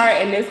another part,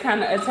 and this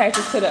kind of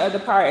attaches to the other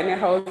part, and it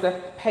holds the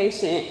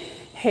patient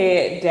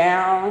head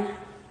down.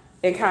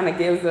 It kind of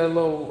gives a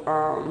little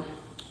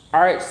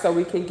arch so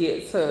we can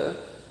get to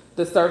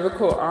the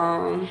cervical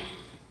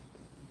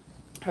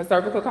her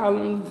cervical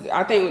column.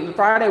 I think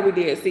Friday we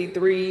did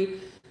C3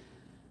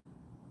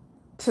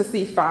 to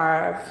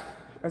C5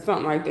 or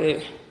something like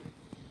that.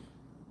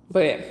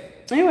 But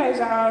anyways,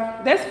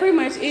 y'all, that's pretty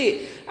much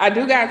it. I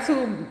do got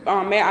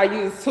I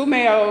use two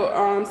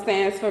male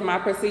stands for my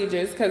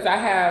procedures because I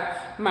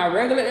have my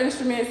regular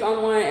instruments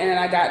on one, and then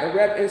I got the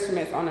rep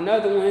instruments on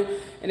another one,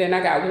 and then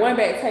I got one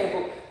back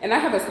table, and I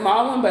have a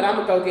small one, but I'm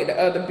gonna go get the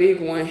other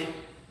big one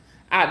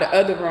out the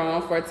other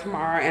room for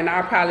tomorrow, and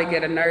I'll probably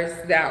get a nurse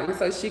that one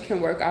so she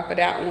can work off of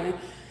that one.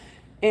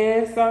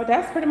 And so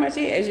that's pretty much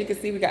it. As you can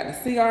see, we got the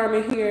C-arm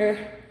in here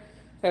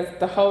because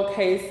the whole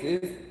case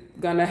is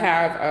gonna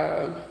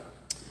have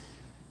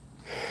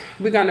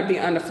we're gonna be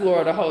on the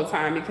floor the whole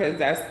time because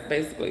that's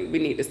basically, we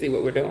need to see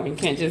what we're doing. You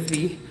can't just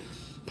be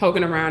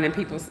poking around in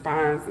people's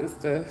spines and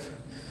stuff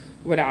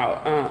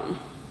without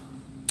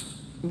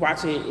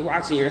watching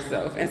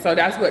yourself. And so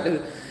that's what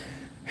the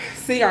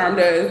C-arm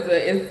does.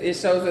 It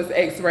shows us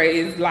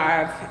x-rays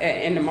live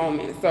in the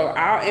moment. So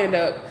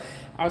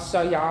I'll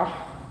show y'all.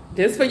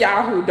 This for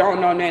y'all who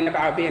don't know nothing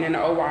about being in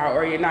the OR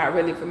or you're not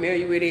really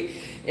familiar with it.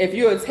 If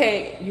you're a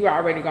tech, you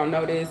already gonna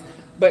know this.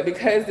 But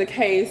because the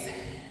case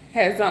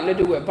has something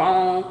to do with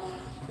bone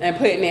and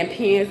putting in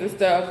pins and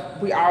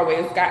stuff, we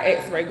always got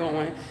x-ray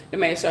going to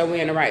make sure we're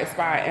in the right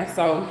spot. And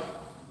so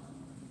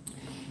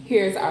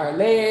here's our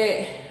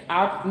lead.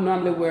 I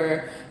normally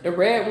wear the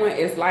red one.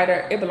 Is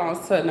lighter. It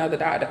belongs to another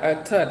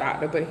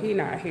doctor, but he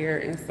not here.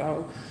 And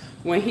so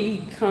when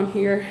he come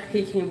here,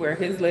 he can wear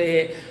his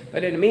lead.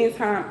 But in the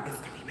meantime, it's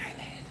gonna be my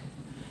lead.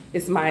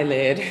 It's my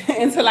lead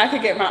until I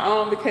can get my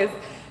own, because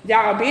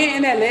y'all being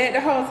in that lead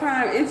the whole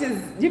time, it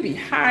just, you be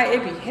high,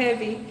 it be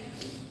heavy.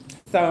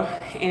 So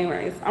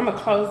anyways, I'm gonna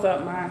close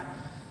up my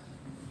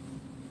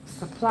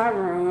supply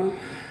room.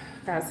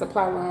 Got a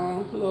supply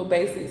room, little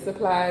basic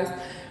supplies.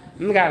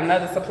 We got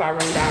another supply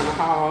room down the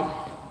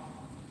hall.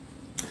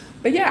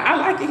 But yeah, I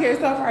like it here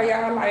so far,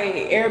 y'all. Like,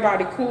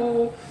 everybody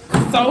cool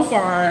so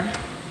far.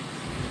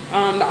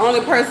 The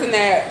only person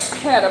that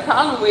had a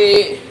problem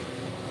with,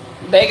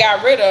 they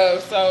got rid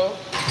of, so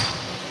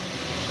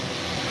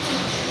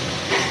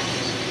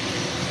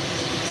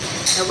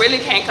I really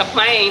can't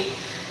complain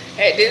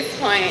at this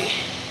point.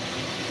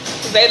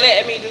 They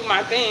letting me do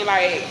my thing.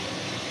 Like,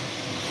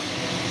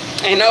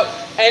 ain't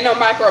no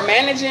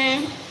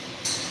micromanaging,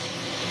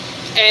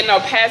 ain't no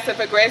passive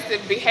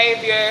aggressive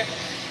behavior,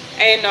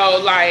 ain't no,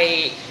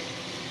 like,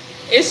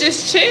 it's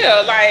just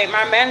chill. Like,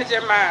 my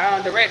manager,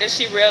 my director,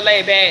 she real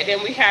laid back.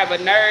 Then we have a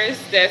nurse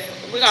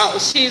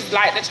she's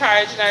like the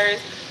charge nurse,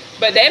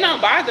 but they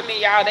don't bother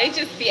me, y'all. They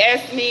just be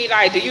asking me,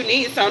 like, do you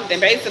need something?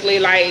 Basically,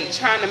 like,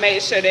 trying to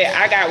make sure that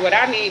I got what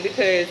I need,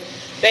 because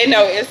they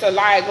know it's a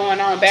lot going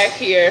on back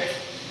here,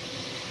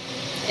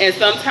 and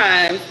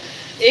sometimes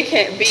it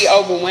can be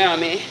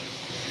overwhelming.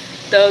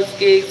 Those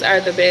gigs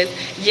are the best.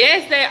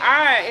 Yes, they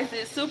are. Is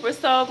it Super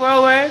Soul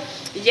Grower?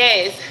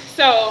 Yes.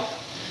 So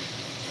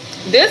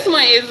this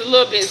one is a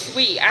little bit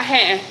sweet.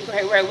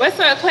 Great. What's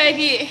up,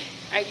 Claggy?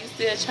 Are you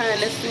still trying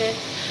to sing?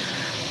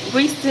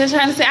 We still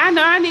trying to say, I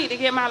know I need to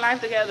get my life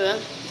together.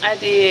 I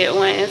did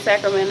one in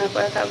Sacramento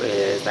for a couple of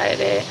years like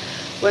that.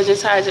 Was in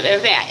charge of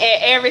everything.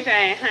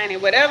 Everything, honey.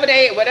 Whatever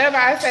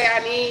I say I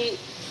need.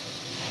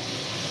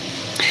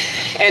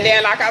 And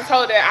then, like I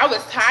told her, I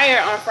was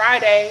tired on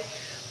Friday.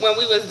 When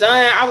we was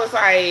done, I was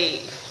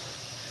like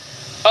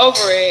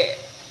over it.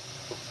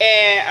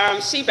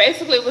 And she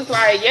basically was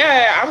like,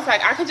 yeah. I was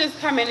like, I could just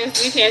come in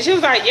this weekend. She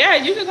was like, yeah,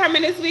 you can come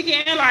in this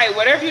weekend. Like,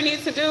 whatever you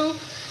need to do.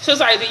 She was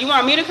like, do you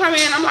want me to come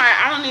in? I'm like,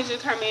 I don't need you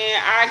to come in.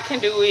 I can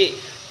do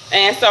it.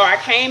 And so I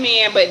came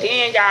in, but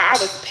then, y'all, I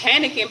was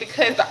panicking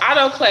because the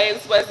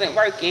autoclaves wasn't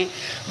working.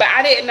 But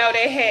I didn't know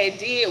they had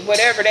did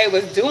whatever they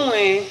was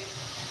doing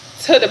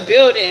to the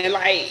building.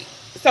 Like,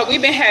 so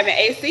we've been having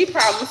AC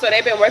problems. So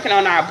they've been working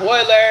on our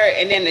boiler,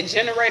 and then the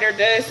generator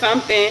does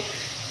something.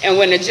 And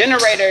when the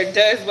generator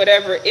does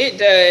whatever it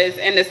does,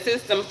 and the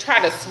system try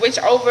to switch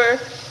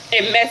over,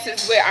 it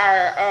messes with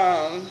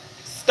our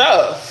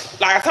stuff.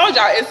 Like I told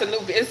y'all,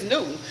 it's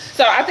new.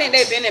 So I think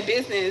they've been in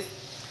business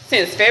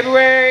since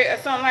February or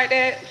something like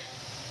that.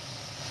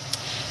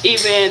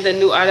 Even the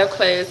new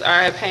autoclaves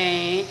are a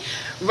pain.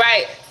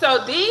 Right,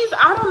 so these,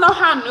 I don't know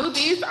how new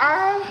these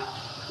are,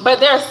 but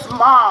they're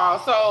small.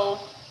 So,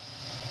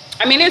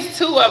 I mean, it's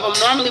two of them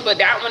normally, but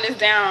that one is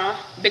down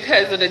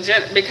because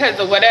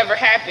of whatever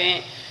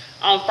happened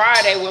on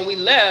Friday when we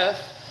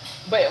left.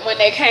 But when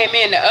they came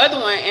in, the other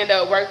one ended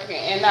up working,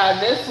 and now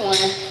this one,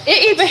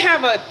 it even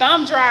have a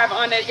thumb drive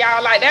on it,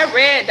 y'all. Like that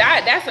red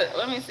dot,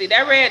 let me see,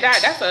 that red dot,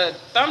 that's a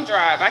thumb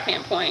drive. I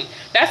can't point.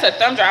 That's a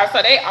thumb drive.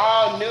 So they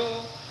all new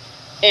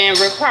and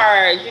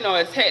require, you know,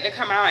 a tech to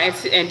come out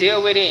and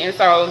deal with it. And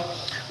so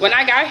when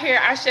I got here,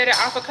 I shut it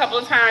off a couple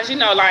of times, you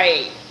know,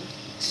 like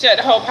shut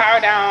the whole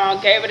power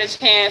down, gave it a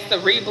chance to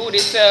reboot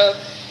itself.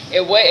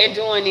 It wasn't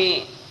doing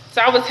it.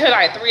 So I was here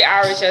like 3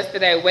 hours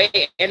yesterday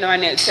waiting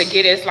on it to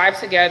get its life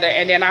together.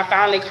 And then I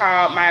finally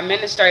called my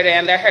administrator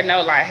and let her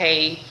know, like,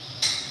 hey,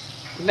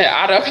 the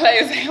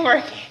autoclaves ain't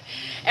working.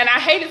 And I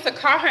hated to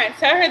call her and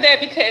tell her that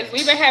because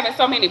we've been having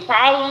so many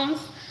problems.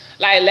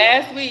 Like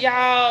last week,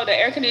 y'all, the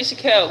air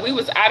conditioner we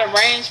was out of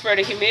range for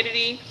the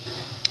humidity.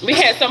 We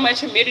had so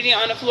much humidity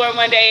on the floor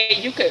one day,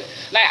 you could,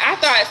 like, I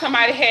thought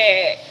somebody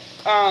had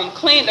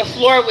cleaned the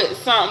floor with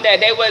something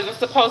that they wasn't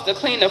supposed to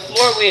clean the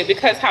floor with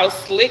because how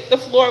slick the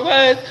floor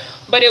was.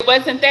 But it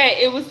wasn't that,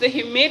 it was the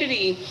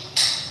humidity.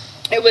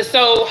 It was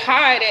so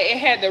high that it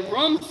had the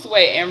room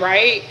sweating,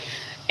 right?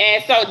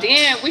 And so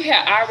then we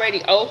had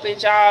already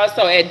opened, y'all.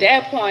 So at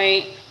that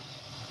point,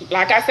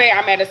 like I say,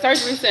 I'm at a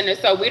surgery center,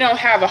 so we don't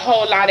have a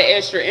whole lot of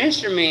extra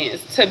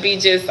instruments to be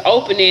just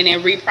opening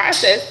and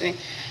reprocessing.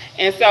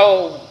 And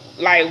so,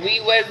 like, we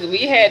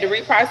had to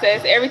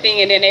reprocess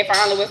everything, and then they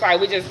finally was like,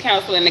 we just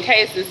canceling the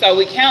cases. So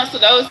we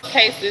canceled those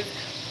cases,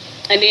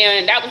 and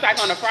then that was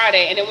like on a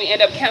Friday, and then we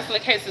end up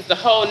canceling cases the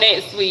whole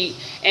next week,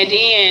 and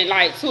then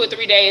like 2 or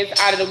 3 days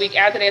out of the week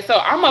after that. So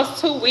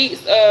almost 2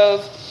 weeks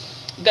of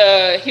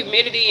the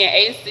humidity and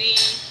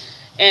AC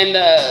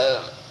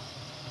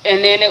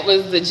and then it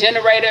was the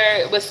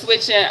generator was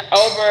switching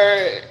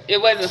over.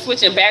 It wasn't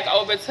switching back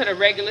over to the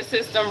regular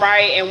system,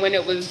 right? And when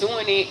it was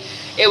doing it,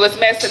 it was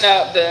messing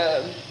up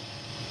the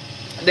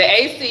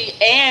AC,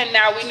 and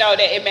now we know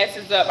that it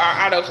messes up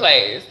our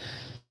autoclaves.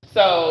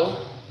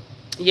 So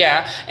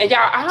yeah, and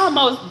y'all, I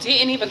almost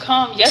didn't even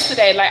come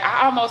yesterday. Like,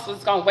 I almost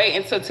was gonna wait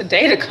until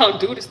today to come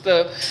do the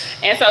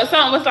stuff, and so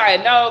something was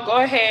like, no, go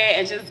ahead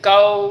and just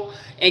go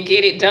and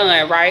get it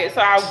done, right?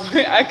 So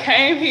I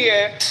came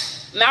here.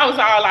 And I was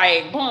all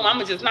like, boom, I'm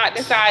gonna just knock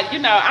this out. You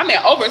know, I'm in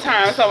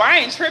overtime, so I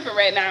ain't tripping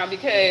right now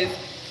because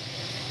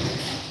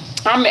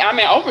I'm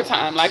in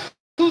overtime. Like,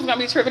 who's gonna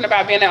be tripping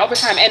about being in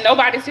overtime? And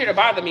nobody's here to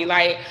bother me.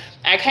 Like,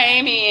 I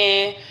came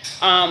in,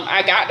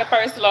 I got the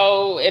first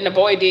load, and the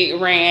boy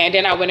did ran.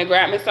 Then I went and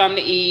grabbed me something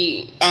to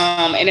eat,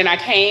 and then I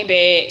came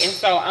back. And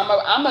so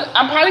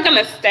I'm probably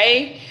gonna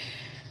stay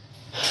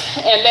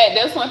and let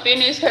this one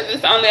finish because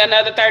it's only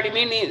another 30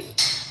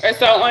 minutes or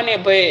so on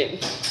it,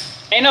 but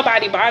ain't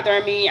nobody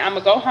bothering me. I'm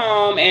gonna go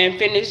home and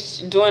finish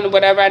doing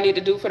whatever I need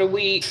to do for the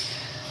week.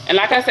 And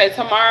like I said,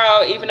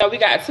 tomorrow, even though we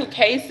got 2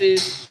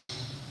 cases,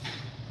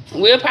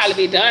 we'll probably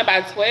be done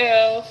by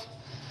 12.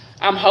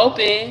 I'm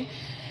hoping.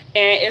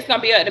 And it's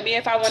gonna be up to me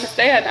if I want to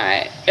stay or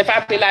not. If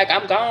I be like,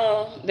 I'm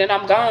gone, then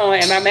I'm gone.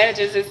 And my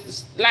managers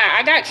is like,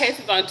 I got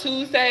cases on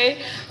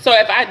Tuesday. So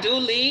if I do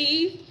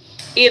leave,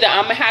 either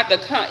I'm gonna have to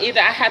come, either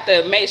I have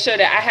to make sure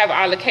that I have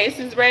all the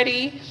cases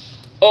ready,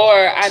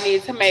 or I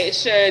need to make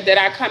sure that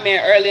I come in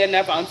early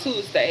enough on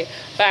Tuesday.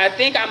 But I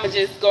think I'm gonna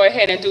just go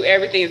ahead and do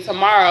everything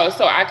tomorrow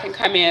so I can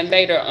come in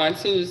later on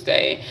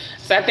Tuesday.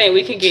 So I think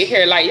we can get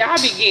here, like, y'all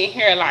be getting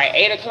here like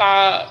 8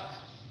 o'clock.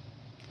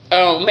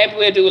 Maybe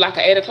we'll do like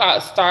an 8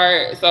 o'clock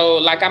start. So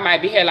like I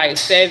might be here like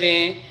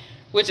 7,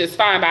 which is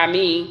fine by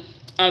me.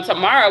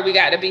 Tomorrow we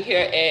got to be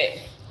here at,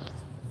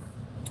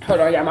 hold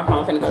on, y'all, my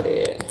phone finna go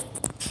dead.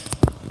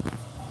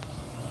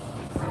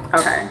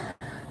 Okay.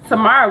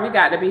 Tomorrow we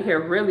got to be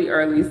here really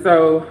early,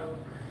 so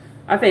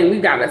I think we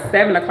got a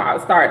 7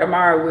 o'clock start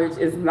tomorrow, which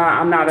is not,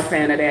 I'm not a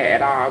fan of that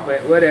at all,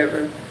 but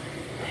whatever.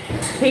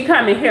 He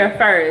coming here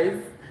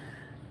first,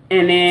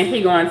 and then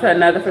he going to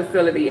another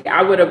facility.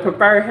 I would have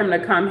preferred him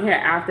to come here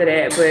after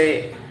that,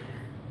 but,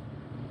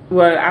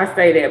 well, I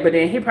say that, but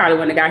then he probably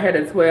wouldn't have got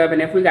here to 12,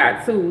 and if we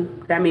got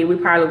 2, that means we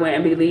probably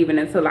wouldn't be leaving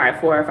until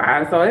like 4 or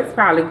 5, so it's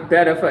probably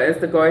better for us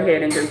to go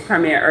ahead and just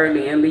come in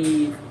early and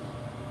leave,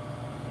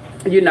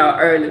 you know,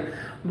 early.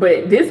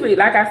 But this week,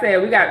 like I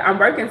said, I'm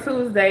working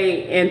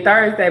Tuesday and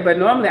Thursday, but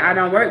normally I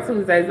don't work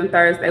Tuesdays and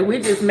Thursdays. We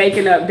just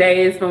making up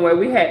days from where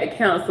we had to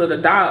cancel the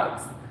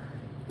docs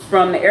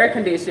from the air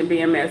condition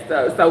being messed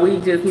up. So we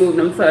just moved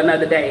them to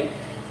another day,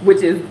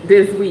 which is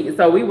this week.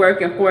 So we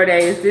working 4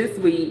 days this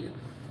week,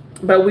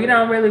 but we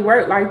don't really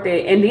work like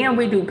that. And then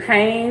we do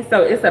pain.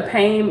 So it's a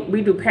pain, we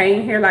do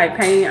pain here, like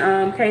pain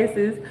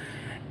cases.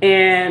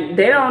 And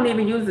they don't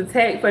even use the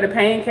tech for the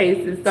pain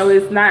cases. So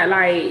it's not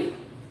like,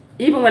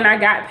 even when I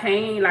got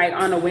pain, like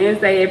on a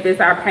Wednesday, if it's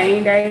our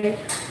pain day,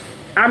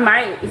 I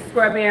might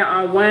scrub in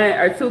on 1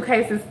 or 2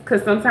 cases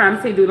because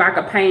sometimes he do like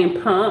a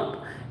pain pump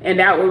and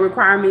that would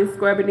require me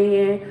scrubbing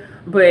in.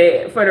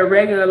 But for the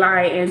regular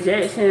like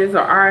injections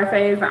or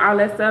RFAs and all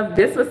that stuff,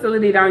 this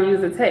facility don't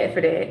use a tech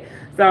for that.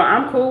 So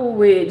I'm cool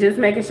with just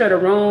making sure the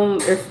room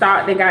is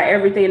stocked and got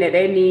everything that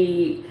they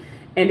need.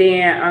 And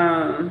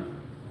then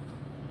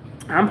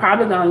I'm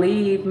probably gonna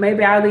leave.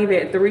 Maybe I'll leave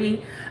at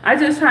 3. I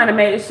just trying to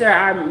make sure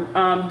I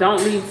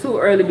don't leave too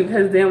early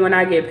because then when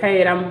I get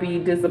paid, I'm gonna be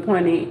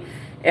disappointed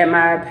at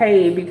my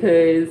pay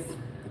because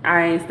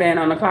I ain't staying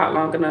on the clock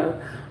long enough.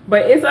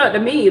 But it's up to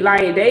me.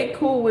 Like, they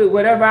cool with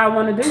whatever I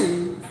want to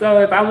do. So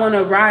if I want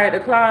to ride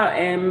the clock,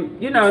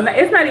 and you know,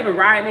 it's not even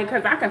riding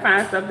because I can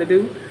find stuff to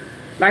do.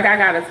 Like, I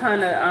got a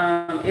ton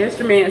of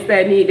instruments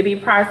that need to be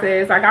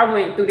processed. Like, I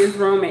went through this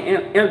room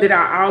and emptied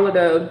out all of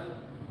the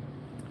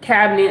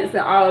cabinets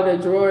and all of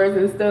the drawers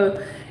and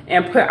stuff,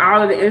 and put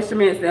all of the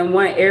instruments in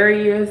one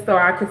area so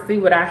I could see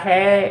what I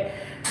had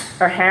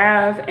or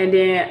have, and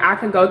then I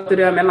can go through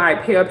them and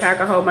like peel pack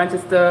a whole bunch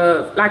of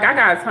stuff. Like I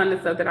got a ton of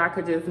stuff that I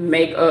could just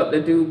make up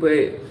to do,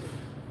 but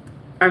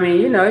I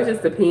mean, you know, it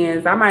just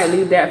depends. I might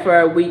leave that for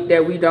a week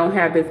that we don't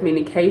have as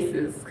many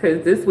cases,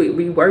 because this week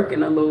we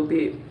working a little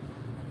bit.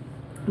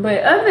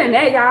 But other than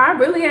that, y'all, I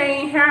really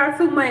ain't have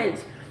too much.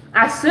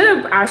 I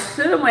should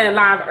have went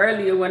live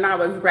earlier when I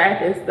was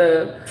rapping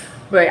stuff,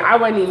 but I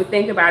wasn't even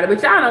thinking about it.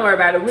 But y'all don't worry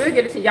about it. We'll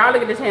get y'all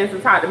get the chance to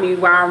talk to me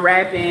while I'm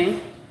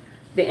rapping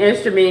the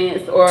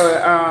instruments, or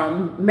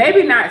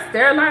maybe not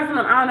sterilizing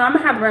them. I don't know. I'm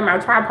gonna have to bring my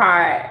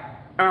tripod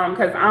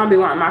because I don't be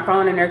wanting my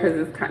phone in there,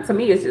 because it's, to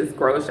me, it's just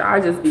gross. I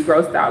just be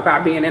grossed out by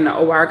being in the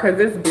OR because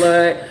it's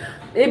blood.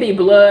 It be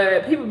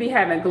blood. People be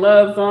having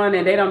gloves on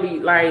and they don't be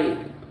like,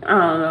 I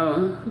don't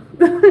know.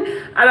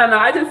 I don't know.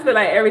 I just feel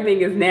like everything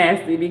is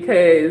nasty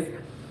because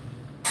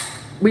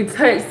we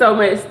touch so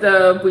much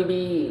stuff. We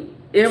be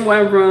in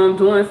one room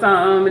doing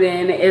something,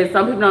 and if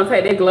some people don't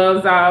take their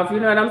gloves off, you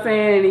know what I'm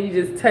saying? And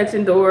you just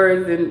touching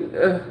doors, and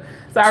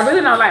so I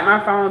really don't like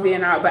my phone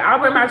being out. But I'll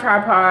bring my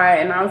tripod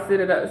and I'll set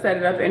it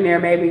up in there,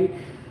 maybe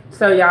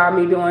show y'all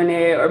me doing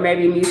it, or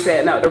maybe me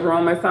setting up the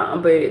room or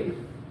something.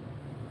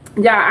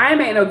 But yeah, I ain't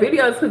made no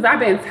videos because I've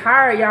been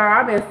tired, y'all.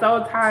 I've been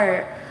so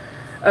tired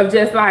of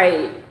just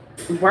like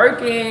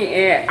working,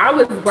 and I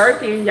was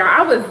working, y'all.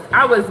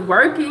 I was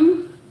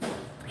working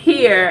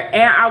here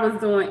and I was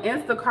doing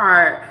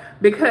Instacart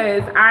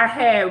because I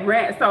had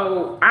rent.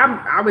 So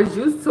I was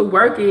used to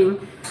working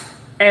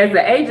as an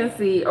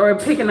agency or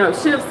picking up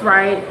shifts,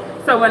 right?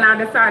 So when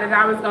I decided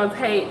I was gonna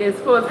take this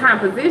full-time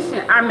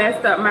position, I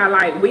messed up my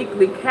like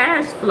weekly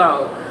cash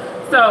flow.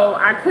 So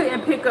I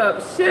couldn't pick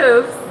up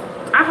shifts.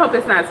 I hope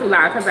it's not too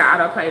loud because the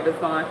autoplay is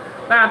going.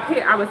 But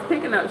I was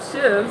picking up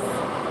shifts,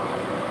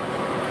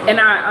 and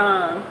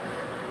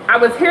I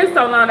was here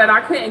so long that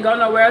I couldn't go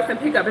nowhere else and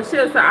pick up a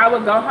shift. So I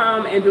would go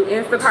home and do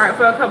Instacart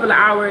for a couple of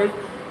hours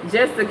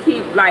just to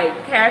keep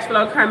like cash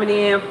flow coming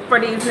in for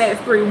these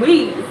next 3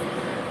 weeks.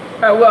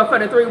 Well, for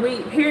the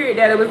 3-week period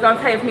that it was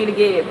gonna take for me to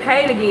get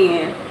paid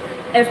again,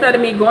 instead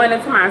of me going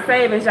into my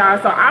savings,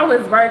 y'all. So I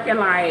was working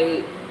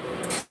like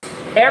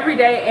every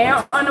day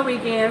and on the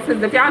weekends,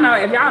 because if y'all know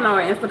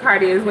what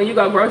Instacart is, when you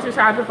go grocery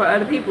shopping for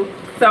other people.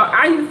 So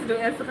I used to do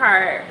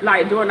Instacart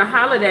like during the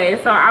holidays.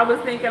 So I was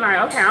thinking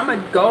like, okay, I'm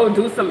gonna go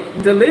do some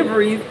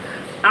deliveries.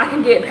 I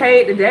can get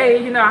paid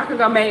today. You know, I can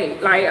go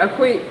make like a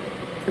quick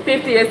 $50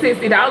 or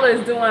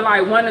 $60 doing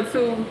like 1 or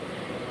 2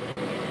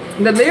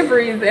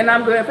 deliveries, and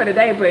I'm good for the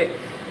day. But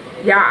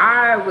yeah,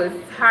 I was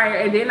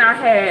tired, and then I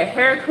had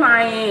hair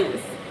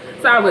clients.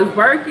 So I was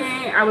working,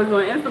 I was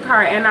doing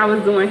Instacart, and I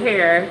was doing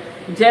hair,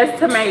 just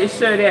to make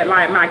sure that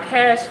like my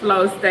cash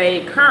flow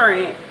stayed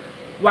current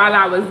while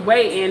I was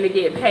waiting to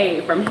get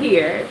paid from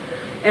here.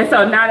 And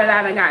so now that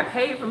I done got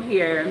paid from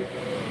here,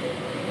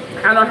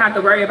 I don't have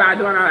to worry about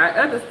doing all that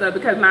other stuff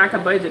because now I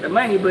can budget the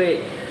money. But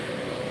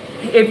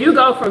if you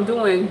go from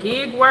doing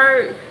gig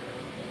work,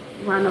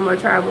 why no more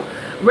travel?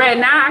 Right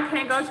now I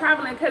can't go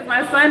traveling because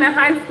my son in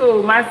high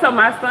school. My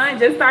son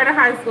just started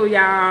high school,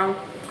 y'all,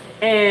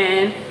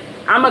 and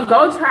I'm gonna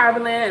go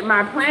traveling.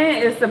 My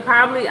plan is to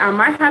I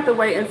might have to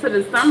wait until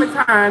the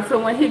summertime,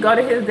 so when he go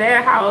to his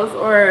dad's house,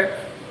 or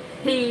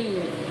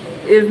he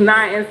is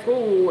not in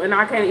school and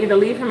I can either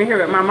leave him here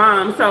with my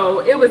mom. So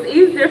it was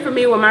easier for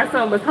me when my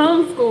son was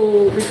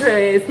homeschooled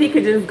because he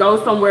could just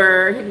go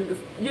somewhere. He can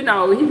just, you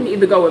know, he can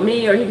either go with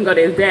me or he can go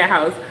to his dad's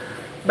house.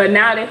 But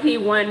now that he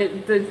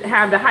wanted to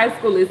have the high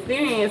school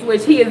experience,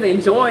 which he is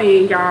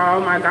enjoying,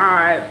 y'all, oh my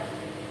God.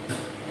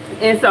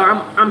 And so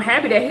I'm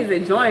happy that he's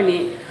enjoying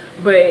it.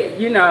 But,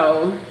 you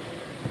know,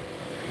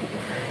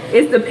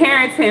 it's the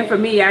parenting for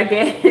me, I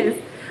guess.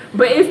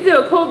 But it's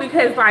still cool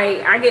because,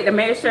 like, I get to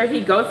make sure he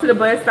goes to the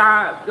bus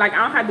stop. Like, I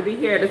don't have to be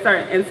here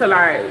until,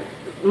 like,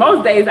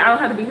 most days I don't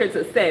have to be here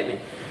till 7.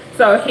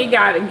 So he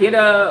got to get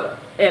up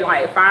at,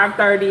 like,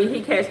 5:30.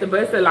 He catch the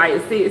bus at, like,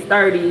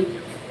 6:30.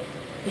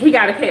 He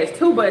got to catch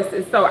 2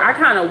 buses. So I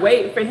kind of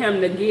wait for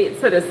him to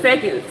get to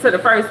the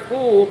first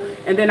school,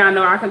 and then I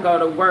know I can go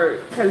to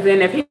work. Because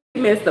then if he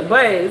missed the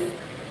bus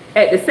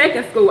at the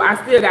second school, I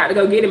still got to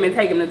go get him and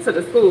take him to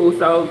the school.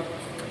 So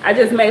I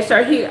just make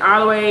sure he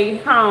all the way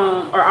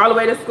home or all the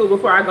way to school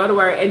before I go to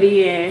work, and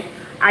then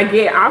I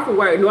get off of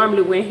work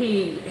normally when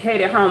he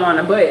headed home on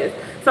the bus.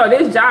 So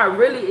this job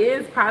really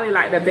is probably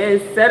like the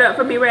best setup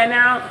for me right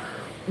now.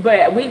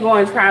 But we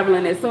going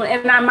traveling as soon,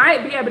 and I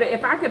might be able to,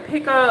 if I could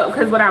pick up,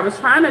 because what I was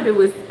trying to do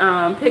was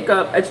pick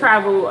up a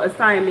travel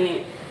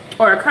assignment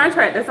or a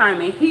contract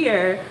assignment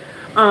here.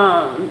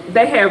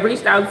 They had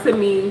reached out to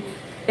me,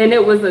 and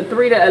it was a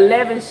 3 to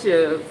 11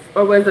 shift,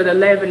 or was it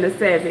 11 to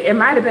 7? It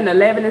might have been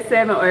 11 to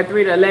 7 or a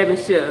 3 to 11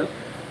 shift.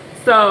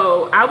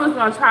 So I was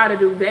gonna try to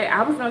do that.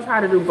 I was gonna try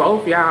to do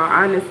both, y'all,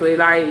 honestly,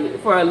 like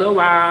for a little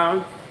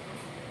while,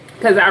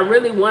 because I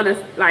really want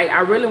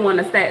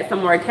to stack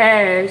some more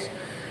cash,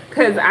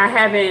 because I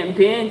haven't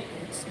been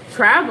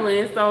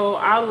traveling. So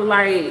I was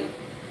like,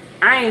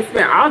 I ain't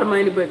spent all the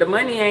money, but the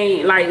money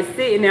ain't like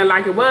sitting there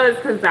like it was,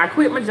 because I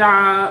quit my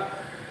job.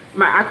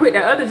 I quit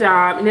that other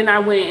job, and then I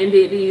went and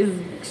did these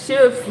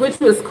shifts, which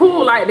was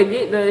cool. Like, to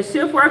get the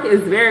shift work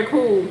is very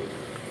cool.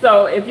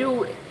 So if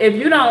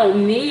you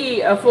don't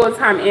need a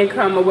full-time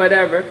income or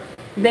whatever,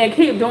 then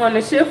keep doing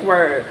the shift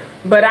work.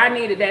 But I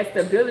needed that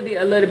stability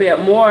a little bit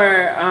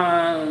more,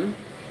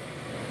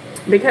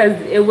 because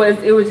it was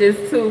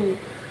just too,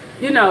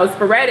 you know,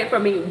 sporadic for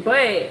me.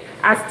 But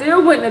I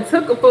still wouldn't have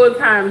took a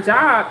full-time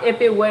job if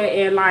it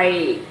wasn't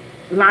like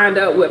lined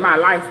up with my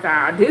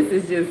lifestyle.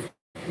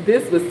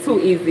 This was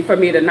too easy for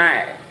me to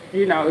not,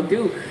 you know,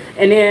 do.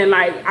 And then,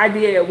 like, I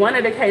did one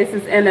of the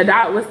cases, and the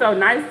doc was so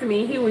nice to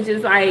me. He was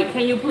just like,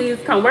 can you please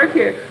come work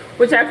here?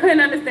 Which I couldn't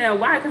understand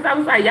why, because I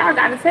was like, y'all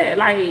got to say,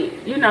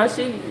 like, you know,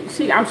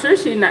 she I'm sure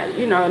she not,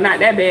 you know, not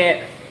that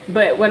bad.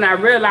 But when I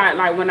realized,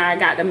 like, when I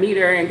got to meet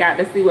her and got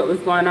to see what was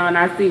going on,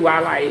 I see why,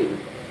 like,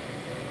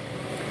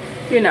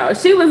 you know,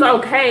 she was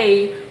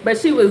okay, but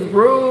she was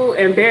rude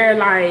and very,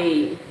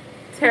 like,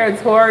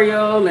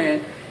 territorial,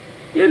 and,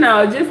 you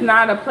know, just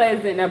not a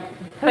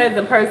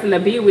pleasant person to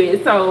be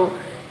with. So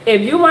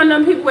if you one of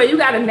them people where you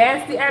got a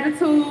nasty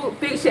attitude,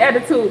 fix your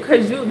attitude,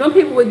 because them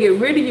people will get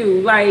rid of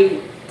you.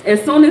 Like,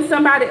 as soon as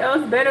somebody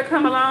else better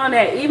come along,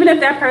 that even if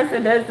that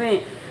person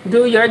doesn't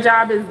do your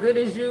job as good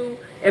as you,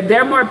 if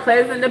they're more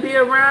pleasant to be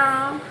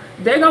around,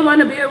 they're gonna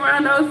want to be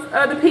around those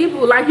other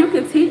people. Like, you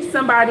can teach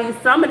somebody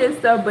some of this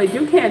stuff, but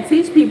you can't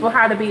teach people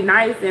how to be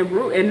nice and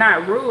rude and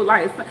not rude.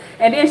 Like,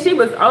 and then she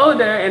was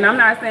older, and I'm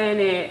not saying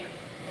that,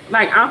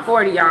 like, I'm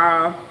 40,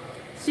 y'all.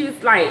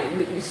 She's like,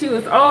 she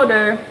was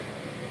older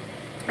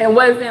and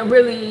wasn't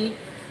really,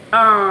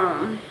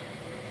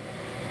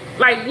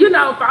 like, you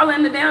know,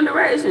 following the damn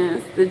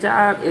directions. The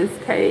job is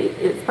paid,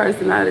 it's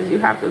personalized, you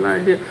have to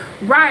learn to do.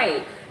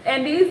 Right.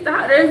 And these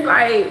doctors,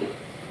 like,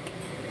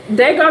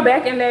 they go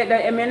back and let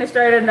the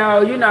administrator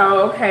know, you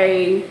know,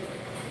 okay,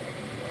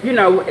 you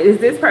know, is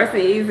this person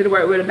easy to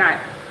work with or not?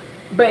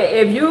 But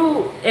if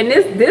you, and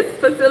this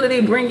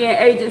facility bring in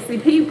agency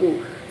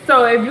people.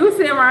 So if you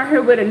sit around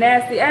here with a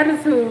nasty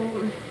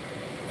attitude,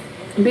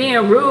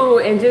 being rude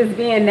and just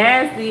being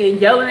nasty and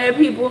yelling at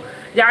people,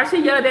 y'all,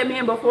 she yelled at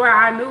me before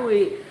I knew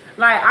it.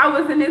 Like, I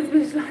was in this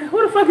bitch like,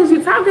 who the fuck is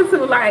you talking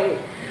to? Like,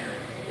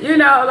 you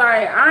know,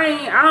 like,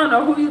 I don't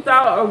know who you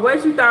thought or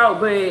what you thought,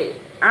 but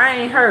I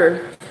ain't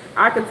her.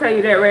 I can tell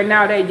you that right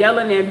now. They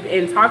yelling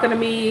and talking to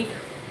me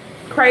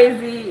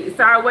crazy,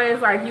 sideways,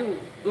 like, you,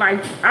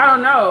 like, I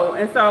don't know.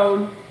 And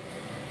so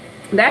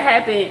that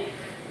happened.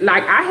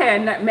 Like, I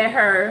had met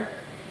her,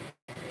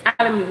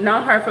 I've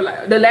known her for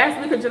like the last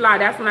week of July.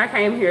 That's when I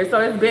came here. So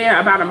it's been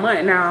about a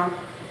month now.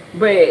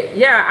 But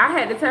yeah, I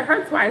had to tell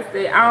her twice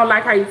that I don't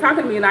like how you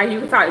talking to me. Like, you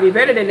can talk to me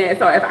better than that.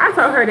 So if I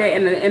told her that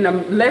in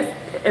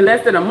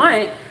less than a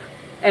month,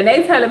 and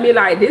they telling me,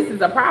 like, this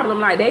is a problem,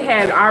 like, they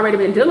had already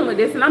been dealing with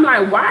this, and I'm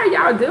like, why are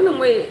y'all dealing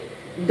with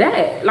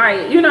that?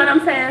 Like, you know what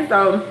I'm saying?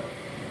 So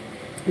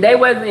they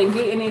wasn't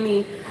getting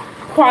any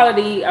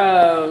quality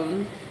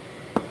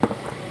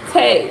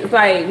text,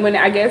 like, when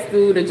I guess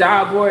through the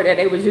job board that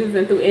they was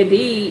using through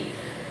Indeed.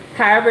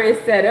 However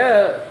it's set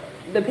up,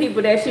 the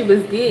people that she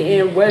was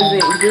getting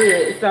wasn't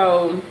good.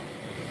 So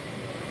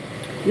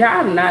yeah,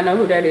 I do not know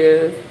who that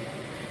is.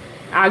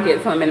 I'll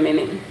get to him in a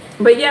minute.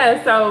 But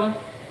yeah, so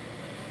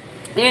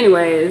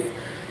anyways,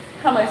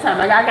 how much time?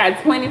 Like, I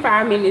got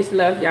 25 minutes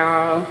left,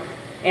 y'all,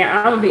 and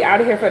I'm gonna be out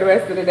of here for the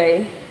rest of the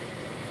day.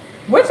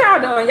 What y'all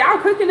doing? Y'all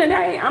cooking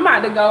today? I'm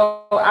about to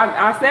go.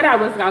 I said I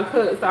was gonna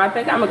cook, so I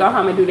think I'm gonna go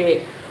home and do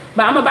that.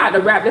 But I'm about to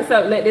wrap this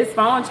up, let this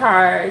phone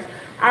charge.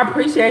 I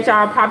appreciate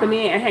y'all popping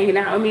in and hanging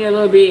out with me a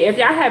little bit. If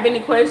y'all have any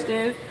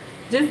questions,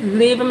 just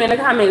leave them in the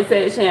comment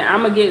section.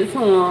 I'm gonna get to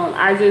them.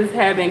 I just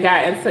haven't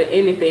gotten to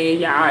anything,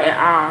 y'all, at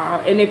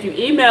all. And if you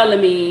emailing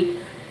me,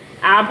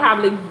 I'll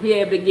probably be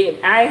able to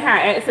get, I ain't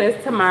had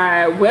access to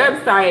my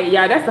website.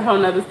 Yeah, that's a whole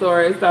nother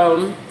story.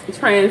 So,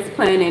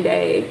 transplanting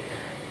day.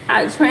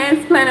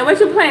 Transplanting, what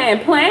you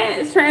planting?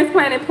 Plants?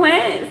 Transplanting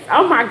plants?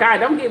 Oh my God,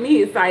 don't get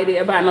me excited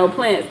about no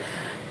plants.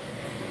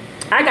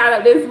 I got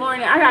up this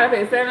morning, I got up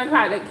at 7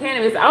 o'clock to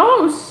cannabis.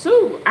 Oh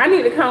shoot, I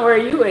need to come where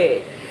you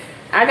at.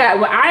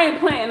 I ain't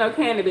planting no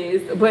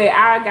cannabis, but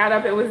I got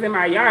up and was in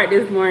my yard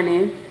this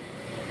morning.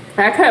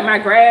 I cut my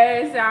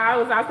grass, y'all. I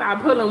was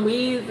outside pulling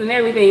weeds and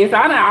everything. So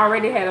I done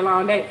already had a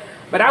long day.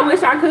 But I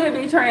wish I could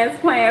be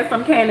transplanting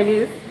some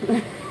cannabis.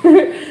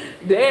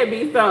 That'd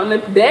be something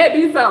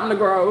to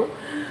grow.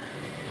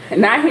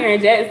 Not here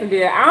in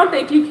Jacksonville. I don't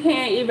think you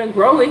can even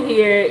grow it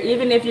here,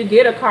 even if you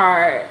get a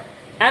card.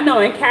 I know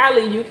in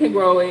Cali you can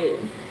grow it.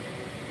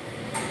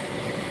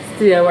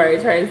 Still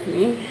worried, trust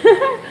me.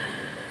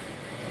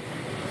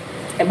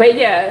 But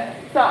yeah,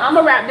 so I'm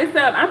gonna wrap this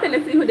up. I'm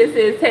finna see who this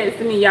is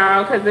texting me,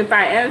 y'all, because if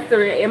I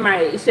answer it, it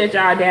might shut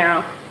y'all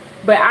down.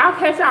 But I'll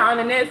catch y'all on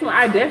the next one.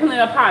 I definitely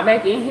will pop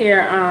back in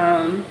here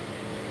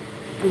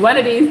one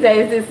of these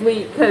days this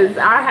week, because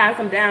I have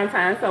some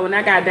downtime. So when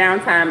I got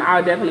downtime,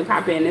 I'll definitely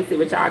pop in and see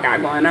what y'all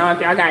got going on.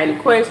 If y'all got any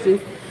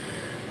questions,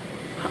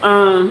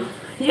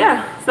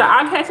 yeah. So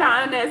I'll catch y'all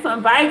on the next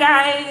one. Bye,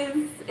 guys.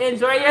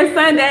 Enjoy your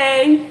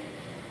Sunday.